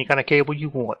buy any kind of cable you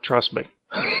want, trust me.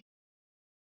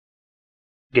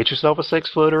 Get yourself a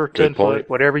 6-footer, 10-foot,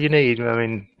 whatever you need. I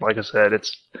mean, like I said,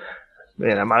 it's my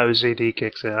OCD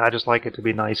kicks in. I just like it to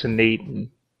be nice and neat,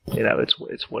 and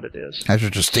it's what it is. I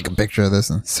should just take a picture of this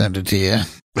and send it to you.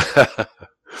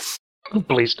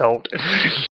 Please don't.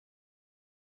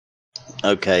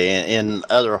 Okay, in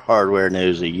other hardware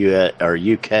news, a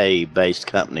UK-based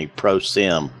company,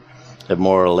 ProSim, have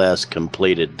more or less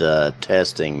completed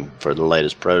testing for the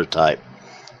latest prototype,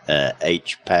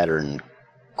 H-pattern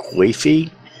Quiffy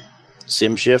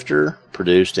sim shifter,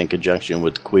 produced in conjunction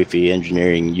with Quiffy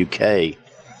Engineering UK. There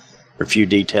are a few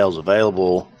details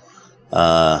available.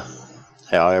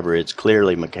 However, it's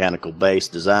clearly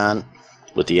mechanical-based design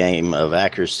with the aim of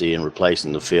accuracy in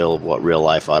replacing the feel of what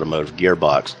real-life automotive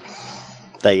gearbox.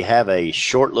 They have a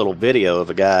short little video of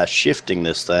a guy shifting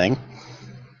this thing,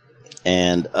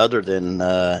 and other than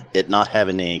it not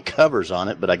having any covers on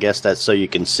it, but I guess that's so you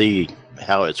can see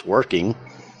how it's working.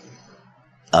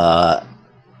 Where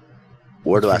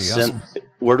do I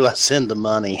send the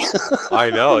money? I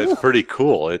know, it's pretty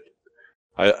cool.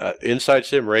 Inside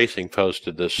Sim Racing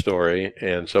posted this story,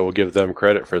 and so we'll give them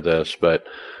credit for this. But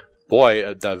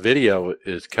boy, the video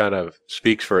is kind of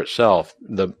speaks for itself.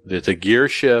 It's a gear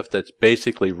shift that's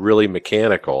basically really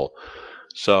mechanical,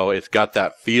 so it's got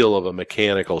that feel of a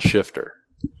mechanical shifter.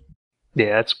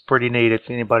 Yeah, it's pretty neat. If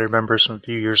anybody remembers from a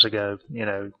few years ago,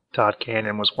 Todd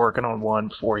Cannon was working on one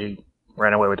before he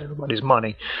ran away with everybody's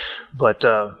money. But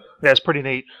yeah, it's pretty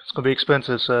neat. It's going to be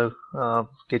expensive, so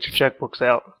get your checkbooks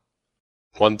out.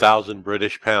 1,000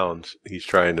 British pounds he's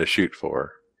trying to shoot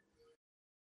for.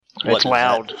 It's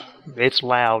loud. It's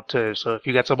loud, too. So if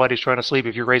you got somebody who's trying to sleep,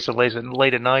 if you're racing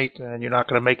late at night, and you're not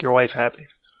going to make your wife happy.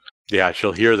 Yeah,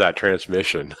 she'll hear that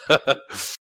transmission.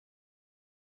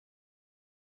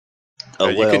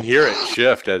 You can hear it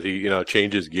shift as he,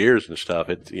 changes gears and stuff.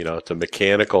 It's, it's a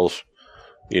mechanical,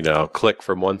 click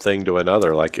from one thing to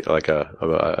another, like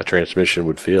a transmission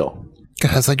would feel.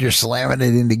 God, it's like you're slamming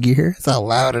it into gear. That's how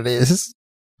loud it is.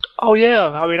 Oh yeah,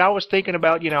 I mean, I was thinking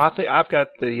about, I think I've got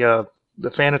the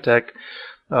Fanatec,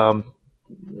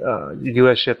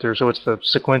 US shifter, so it's the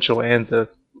sequential and the,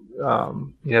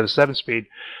 the 7-speed.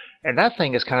 And that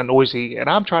thing is kind of noisy, and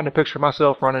I'm trying to picture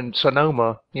myself running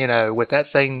Sonoma, with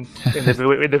that thing in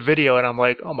the video, and I'm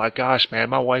like, oh my gosh,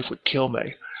 man, my wife would kill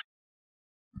me.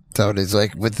 So it is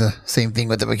like with the same thing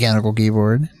with the mechanical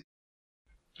keyboard.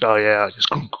 Oh yeah, just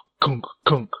kunk, kunk,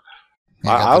 kunk.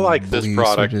 I like this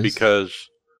product because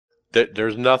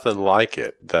there's nothing like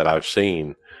it that I've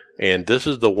seen. And this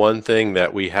is the one thing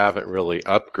that we haven't really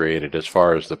upgraded as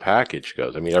far as the package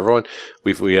goes. I mean,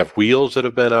 we have wheels that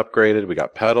have been upgraded. We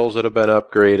got pedals that have been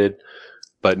upgraded,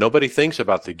 but nobody thinks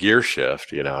about the gear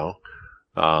shift,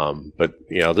 But,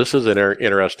 this is an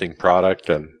interesting product,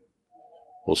 and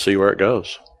we'll see where it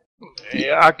goes.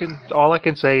 Yeah, all I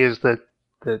can say is that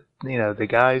the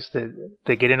guys that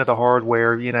get into the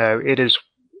hardware, it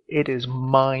is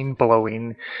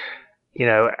mind-blowing,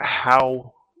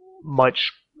 how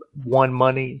much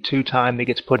money, time that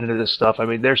gets put into this stuff. I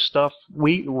mean, there's stuff,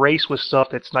 we race with stuff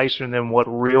that's nicer than what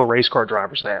real race car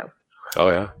drivers have. Oh,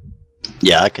 yeah.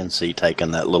 Yeah, I can see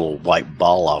taking that little white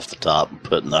ball off the top and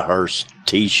putting the Hurst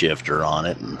T-shifter on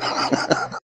it. And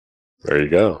there you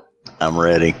go. I'm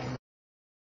ready.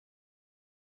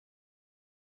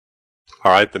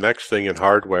 All right, the next thing in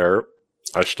hardware,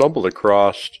 I stumbled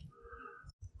across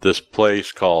this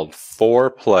place called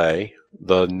 4Play,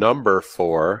 the number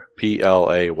 4,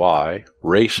 Play,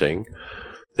 Racing.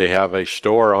 They have a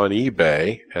store on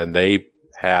eBay, and they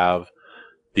have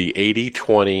the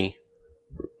 80/20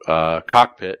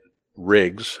 cockpit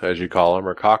rigs, as you call them,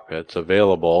 or cockpits,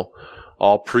 available,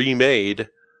 all pre-made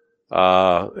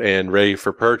and ready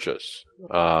for purchase.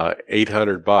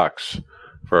 $800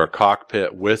 for a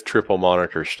cockpit with triple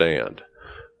monitor stand.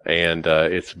 And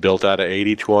it's built out of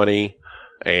 80/20.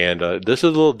 And this is a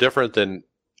little different than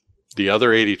the other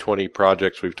 80/20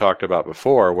 projects we've talked about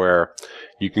before, where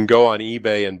you can go on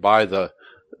eBay and buy the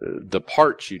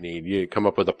parts you need. You come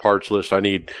up with a parts list. I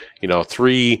need,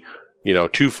 3,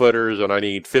 2-footers, and I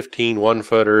need 15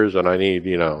 1-footers, and I need,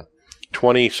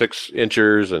 26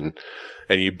 inchers, and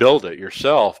you build it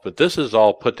yourself. But this is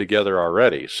all put together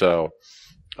already. So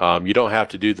you don't have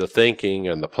to do the thinking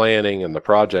and the planning and the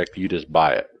project. You just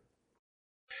buy it.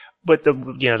 But the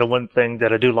one thing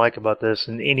that I do like about this,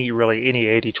 and any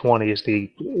 80/20, is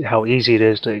how easy it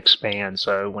is to expand.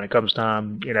 So when it comes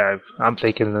time, I'm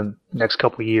thinking in the next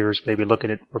couple of years, maybe looking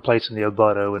at replacing the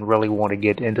Obuto and really want to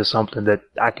get into something that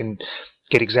I can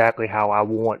get exactly how I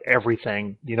want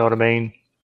everything. You know what I mean?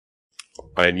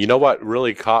 And you know what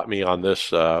really caught me on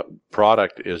this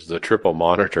product is the triple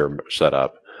monitor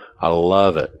setup. I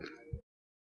love it.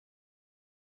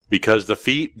 Because the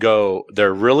feet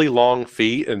they're really long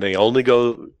feet, and they only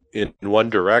go in one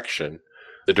direction,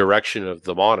 the direction of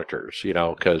the monitors,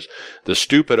 because the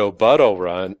stupid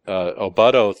Obuto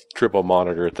triple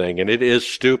monitor thing, and it is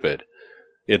stupid.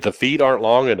 The feet aren't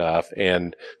long enough,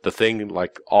 and the thing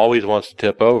always wants to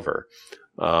tip over.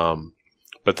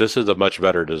 But this is a much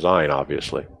better design,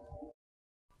 obviously.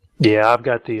 Yeah, I've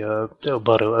got the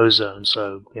Obuto Ozone,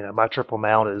 so my triple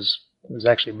mount is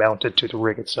actually mounted to the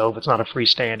rig itself. It's not a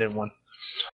freestanding one.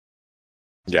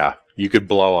 Yeah, you could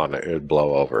blow on it; it would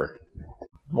blow over.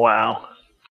 Wow.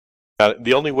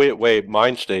 The only way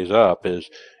mine stays up is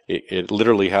it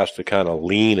literally has to kind of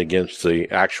lean against the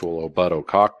actual Obuto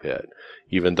cockpit.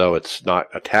 Even though it's not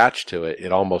attached to it,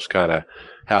 it almost kind of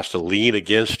has to lean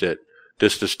against it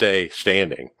just to stay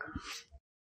standing.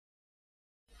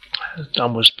 It'd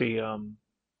almost be,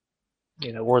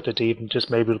 worth it to even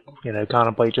just maybe,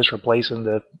 contemplate just replacing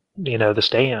the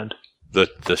stand.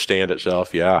 The stand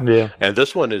itself, yeah. Yeah. And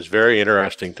this one is very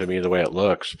interesting to me, the way it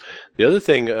looks. The other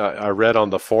thing I read on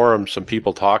the forum, some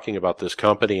people talking about this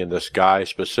company and this guy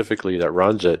specifically that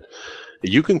runs it.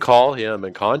 You can call him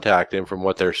and contact him from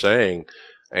what they're saying,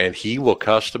 and he will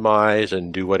customize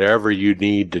and do whatever you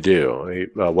need to do.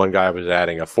 One guy was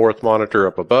adding a fourth monitor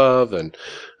up above, and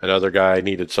another guy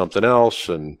needed something else,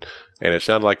 and it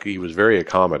sounded like he was very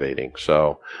accommodating.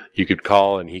 So you could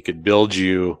call and he could build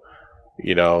you,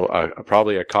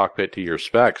 probably a cockpit to your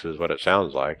specs is what it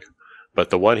sounds like. But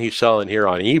the one he's selling here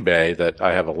on eBay that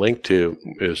I have a link to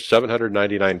is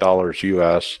 $799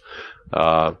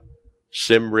 US.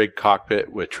 Sim rig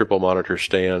cockpit with triple monitor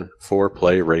stand for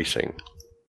play racing.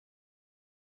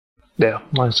 Yeah,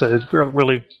 like I said, it's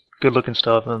really good looking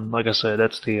stuff, and like I said,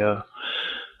 that's I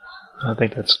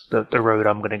think that's the road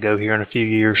I'm going to go here in a few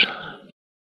years.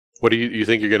 What do you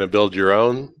think you're going to build your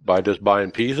own by just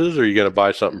buying pieces, or are you going to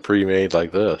buy something pre-made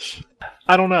like this?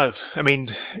 I don't know. I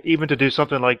mean, even to do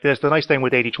something like this, the nice thing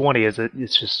with 80/20 is that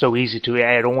it's just so easy to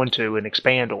add on to and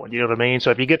expand on. You know what I mean? So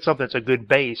if you get something that's a good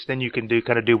base, then you can do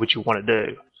what you want to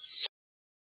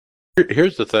do.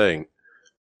 Here's the thing,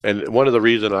 and one of the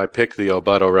reasons I picked the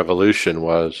Obuto Revolution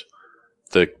was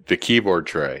the keyboard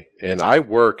tray, and I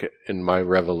work in my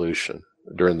Revolution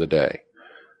during the day.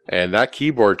 And that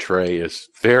keyboard tray is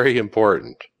very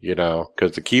important,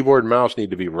 because the keyboard and mouse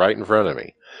need to be right in front of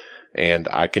me. And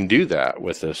I can do that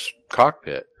with this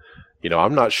cockpit.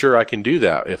 I'm not sure I can do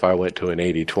that if I went to an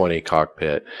 80/20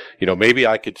 cockpit. Maybe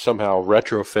I could somehow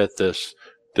retrofit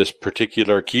this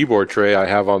particular keyboard tray I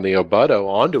have on the Obuto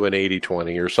onto an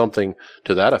 80/20 or something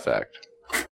to that effect.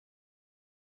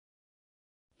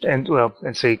 And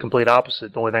see, complete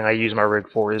opposite. The only thing I use my rig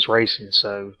for is racing.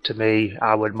 So to me,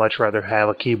 I would much rather have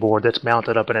a keyboard that's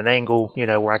mounted up at an angle,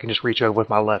 where I can just reach over with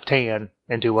my left hand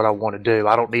and do what I want to do.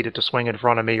 I don't need it to swing in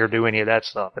front of me or do any of that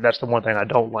stuff. And that's the one thing I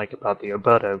don't like about the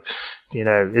Obuto,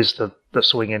 is the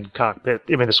swinging cockpit.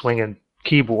 The swinging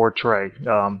keyboard tray.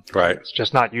 Right. It's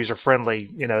just not user friendly,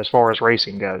 as far as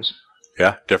racing goes.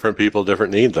 Yeah, different people,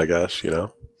 different needs, I guess.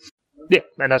 Yeah,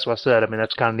 and that's what I said.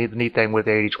 That's kind of the neat thing with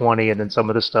 80/20, and then some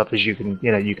of the stuff is you can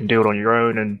do it on your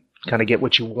own and kind of get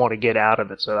what you want to get out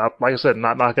of it. So, like I said,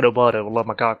 not knocking Obuto. I love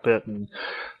my cockpit, and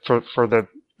for an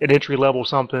entry level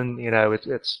something,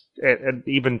 it's and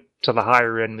even to the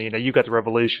higher end. You got the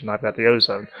Revolution, I've got the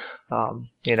Ozone.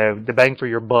 The bang for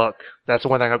your buck. That's the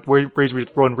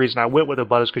one reason I went with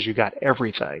Obuto is because you got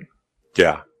everything.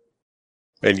 Yeah,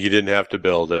 and you didn't have to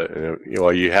build it.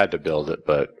 Well, you had to build it,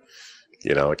 but.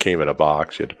 It came in a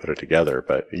box. You had to put it together,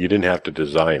 but you didn't have to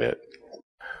design it.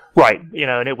 Right.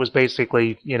 And it was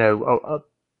basically,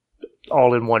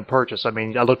 all in one purchase. I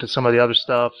looked at some of the other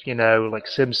stuff, like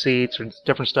sim seats or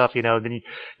different stuff, then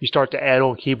you start to add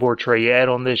on keyboard tray, you add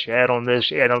on this, you add on this,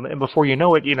 you add on, and before you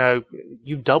know it,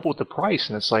 you've doubled the price,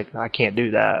 and it's like, I can't do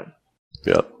that.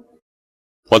 Yeah.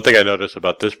 One thing I noticed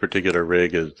about this particular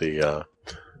rig is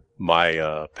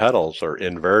my pedals are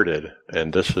inverted,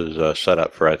 and this is set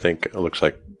up for, I think, it looks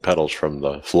like pedals from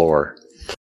the floor.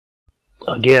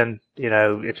 Again,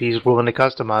 if he's willing to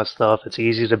customize stuff, it's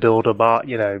easy to build a box.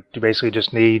 You basically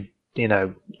just need,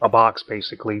 a box,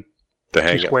 basically. To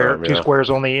hang two squares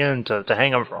on the end to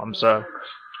hang them from, so.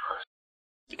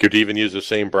 You could even use the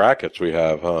same brackets we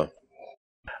have, huh?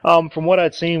 From what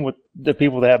I'd seen with the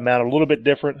people that have mounted, a little bit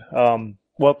different.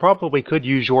 Well, probably could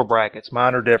use your brackets.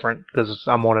 Mine are different because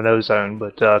I'm on an ozone,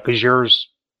 but because yours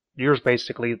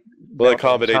basically. Well, it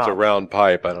accommodates a round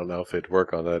pipe. I don't know if it'd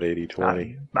work on that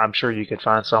 80/20. I'm sure you could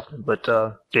find something, but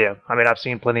yeah, I've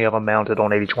seen plenty of them mounted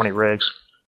on 80/20 rigs.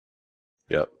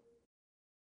 Yep.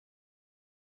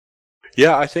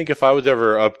 Yeah, I think if I was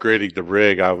ever upgrading the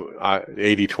rig,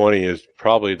 80/20 is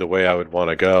probably the way I would want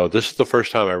to go. This is the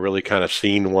first time I really kind of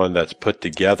seen one that's put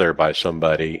together by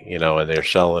somebody, and they're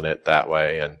selling it that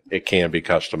way, and it can be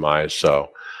customized. So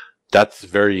that's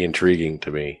very intriguing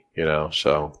to me,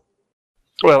 so.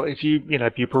 Well, if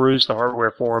you peruse the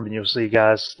hardware forum, and you'll see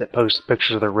guys that post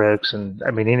pictures of their rigs, and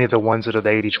any of the ones that are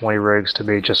the 80/20 rigs, to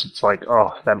me, it's like,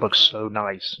 oh, that looks so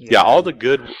nice. Yeah, all the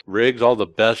good rigs, all the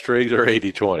best rigs are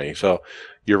 80/20. So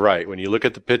you're right. When you look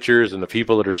at the pictures and the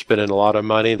people that are spending a lot of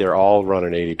money, they're all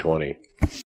running 80/20.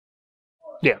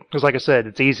 Yeah, because like I said,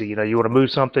 it's easy. You want to move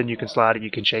something, you can slide it,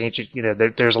 you can change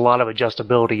it. There's a lot of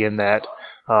adjustability in that,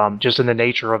 just in the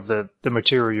nature of the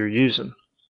material you're using.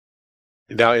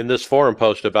 Now, in this forum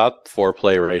post about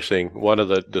 4Play racing, one of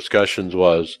the discussions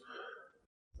was,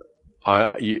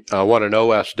 I want an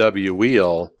OSW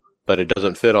wheel, but it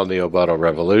doesn't fit on the Oboto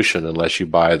Revolution unless you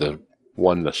buy the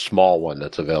small one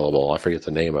that's available. I forget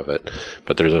the name of it,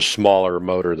 but there's a smaller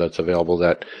motor that's available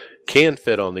that can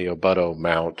fit on the Oboto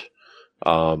mount.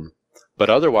 But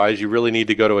otherwise, you really need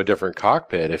to go to a different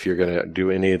cockpit if you're going to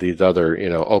do any of these other,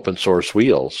 open source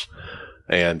wheels.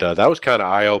 And that was kind of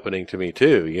eye-opening to me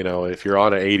too. If you're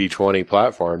on an 80/20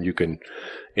 platform,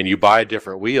 and you buy a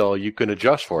different wheel, you can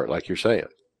adjust for it, like you're saying.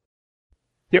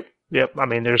 Yep. I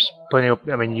mean, there's plenty of.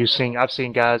 I mean, I've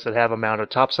seen guys that have a mounted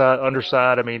topside,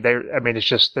 underside. I mean, it's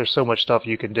just there's so much stuff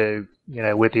you can do,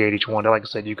 with the 80/20. Like I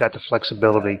said, you've got the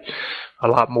flexibility, a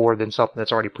lot more than something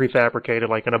that's already prefabricated,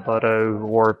 like an Oboto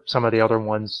or some of the other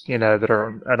ones, that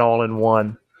are an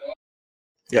all-in-one.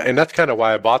 Yeah, and that's kind of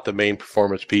why I bought the main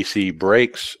Performance PC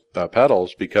brakes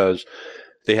pedals, because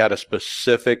they had a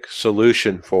specific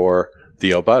solution for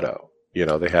the Oboto.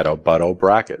 They had Oboto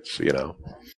brackets.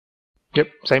 Yep,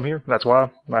 same here. That's why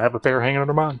I have a pair hanging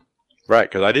under mine.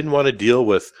 Right, because I didn't want to deal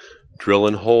with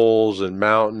drilling holes and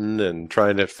mounting and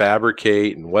trying to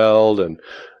fabricate and weld and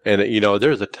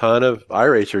there's a ton of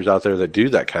iRacers out there that do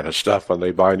that kind of stuff when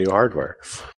they buy new hardware.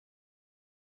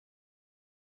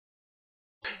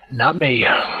 Not me.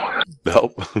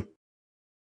 Nope.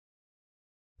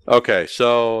 Okay,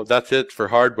 so that's it for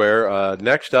hardware.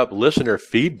 Next up, listener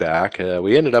feedback.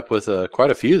 We ended up with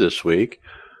quite a few this week.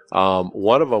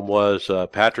 One of them was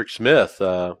Patrick Smith.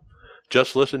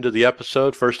 Just listened to the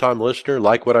episode, first-time listener,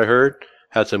 like what I heard,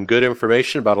 had some good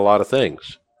information about a lot of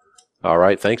things. All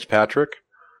right, thanks, Patrick.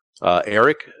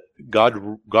 Eric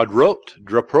Godrot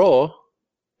Drapro, I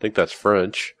think that's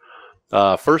French.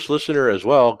 First listener as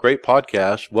well, great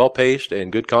podcast, well-paced,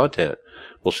 and good content.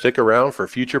 We'll stick around for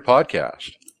future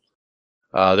podcasts.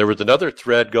 There was another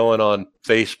thread going on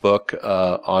Facebook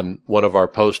on one of our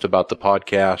posts about the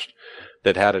podcast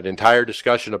that had an entire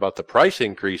discussion about the price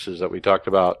increases that we talked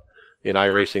about in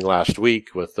iRacing last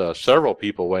week, with several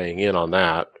people weighing in on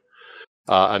that.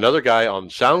 Another guy on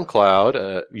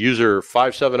SoundCloud, user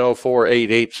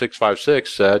 570488656,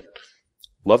 said,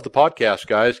 "Love the podcast,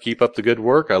 guys. Keep up the good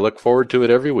work. I look forward to it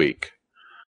every week."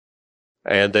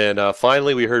 And then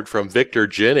finally, we heard from Victor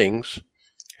Jennings.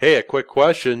 "Hey, a quick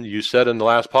question. You said in the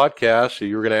last podcast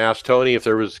you were going to ask Tony if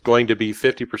there was going to be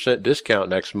 50% discount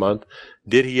next month.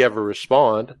 Did he ever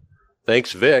respond?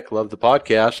 Thanks, Vic. Love the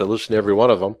podcast. I listen to every one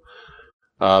of them."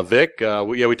 Vic,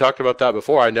 we talked about that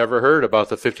before. I never heard about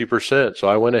the 50%, so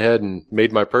I went ahead and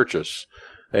made my purchase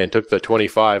and took the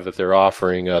 25 that they're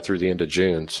offering through the end of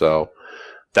June. So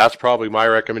that's probably my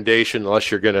recommendation,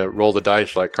 unless you're going to roll the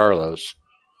dice like Carlos.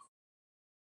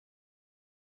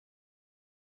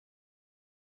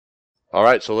 All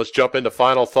right, so let's jump into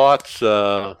final thoughts.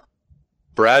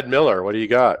 Brad Miller, what do you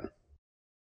got?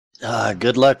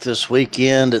 Good luck this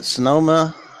weekend at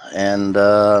Sonoma and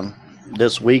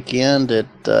this weekend at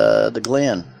the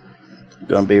Glen.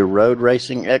 Going to be road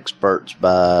racing experts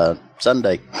by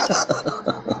Sunday.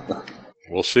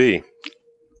 We'll see.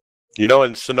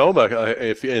 In Sonoma,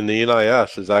 if in the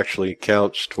NIS, it actually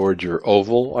counts towards your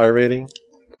oval iRating.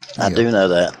 I do know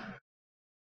that.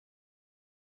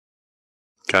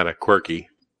 Kind of quirky.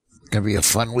 Gonna be a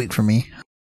fun week for me.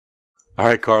 All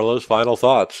right, Carlos, final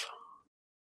thoughts.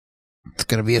 It's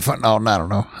gonna be a fun. Oh, I don't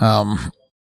know.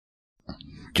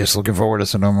 Just looking forward to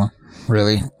Sonoma.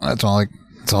 Really, that's all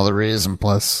there is. And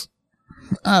plus,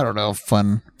 I don't know,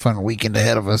 fun weekend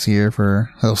ahead of us here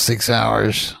for those 6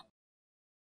 hours.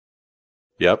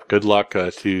 Yep. Good luck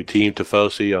to Team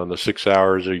Tifosi on the 6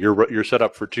 hours. You're set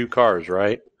up for 2 cars,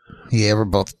 right? Yeah,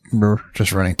 we're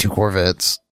just running 2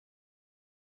 Corvettes.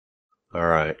 All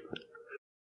right.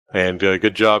 And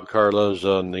good job, Carlos,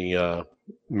 on the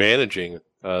managing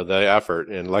the effort.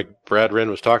 And like Brad Wren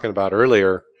was talking about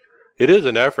earlier, it is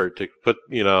an effort to put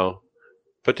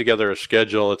together a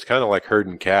schedule. It's kind of like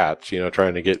herding cats,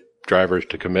 trying to get drivers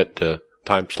to commit to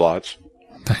time slots.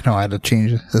 I know I had to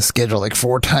change the schedule like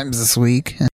 4 times this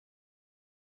week.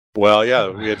 Well, yeah,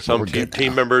 we had some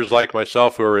team members like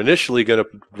myself who were initially going to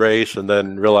race and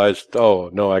then realized,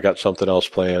 oh, no, I got something else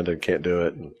planned and can't do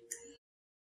it.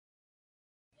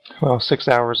 Well, 6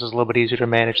 hours is a little bit easier to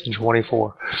manage than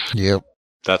 24. Yep.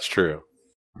 That's true.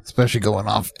 Especially going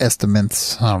off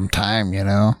estimates on time,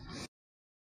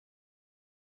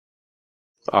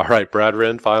 All right, Brad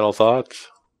Wren, final thoughts?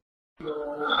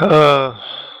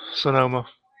 Sonoma.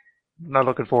 Not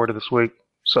looking forward to this week.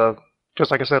 So, just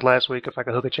like I said last week, if I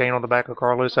could hook a chain on the back of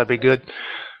Carlos, that'd be good.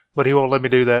 But he won't let me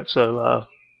do that. So,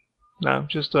 no,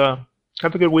 just have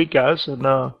a good week, guys,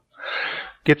 and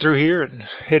get through here and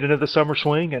head into the summer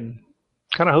swing and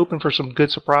kind of hoping for some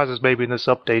good surprises maybe in this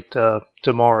update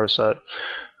tomorrow. So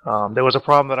there was a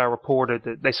problem that I reported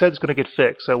that they said it's going to get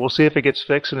fixed. So we'll see if it gets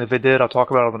fixed, and if it did, I'll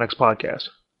talk about it on the next podcast.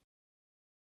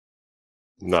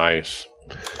 Nice.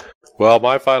 Well,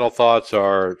 my final thoughts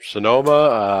are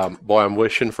Sonoma. Boy, I'm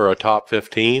wishing for a top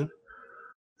 15,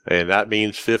 and that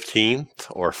means 15th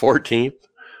or 14th.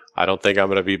 I don't think I'm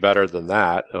going to be better than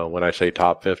that when I say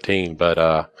top 15,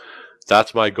 but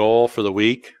that's my goal for the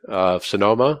week of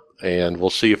Sonoma, and we'll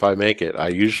see if I make it. I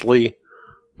usually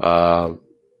run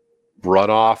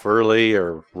off early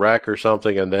or wreck or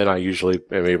something, and then I usually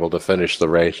am able to finish the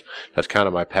race. That's kind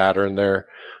of my pattern there.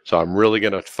 So I'm really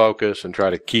going to focus and try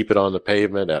to keep it on the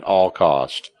pavement at all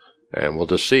cost, and we'll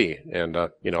just see. And,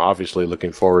 obviously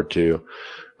looking forward to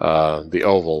the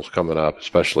ovals coming up,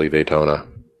 especially Daytona.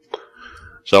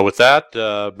 So with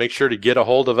that, make sure to get a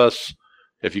hold of us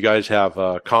if you guys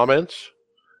have comments.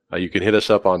 You can hit us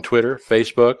up on Twitter,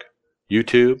 Facebook,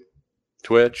 YouTube,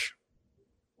 Twitch,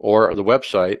 or the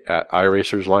website at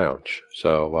iRacers Lounge.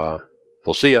 So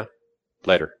we'll see you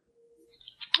later.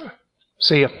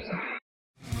 See ya.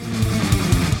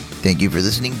 Thank you for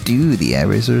listening to the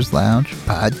iRacers Lounge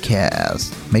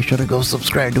podcast. Make sure to go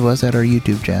subscribe to us at our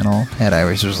YouTube channel at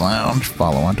iRacers Lounge.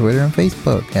 Follow on Twitter and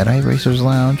Facebook at iRacers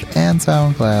Lounge and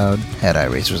SoundCloud at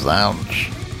iRacers Lounge.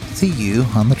 See you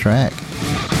on the track.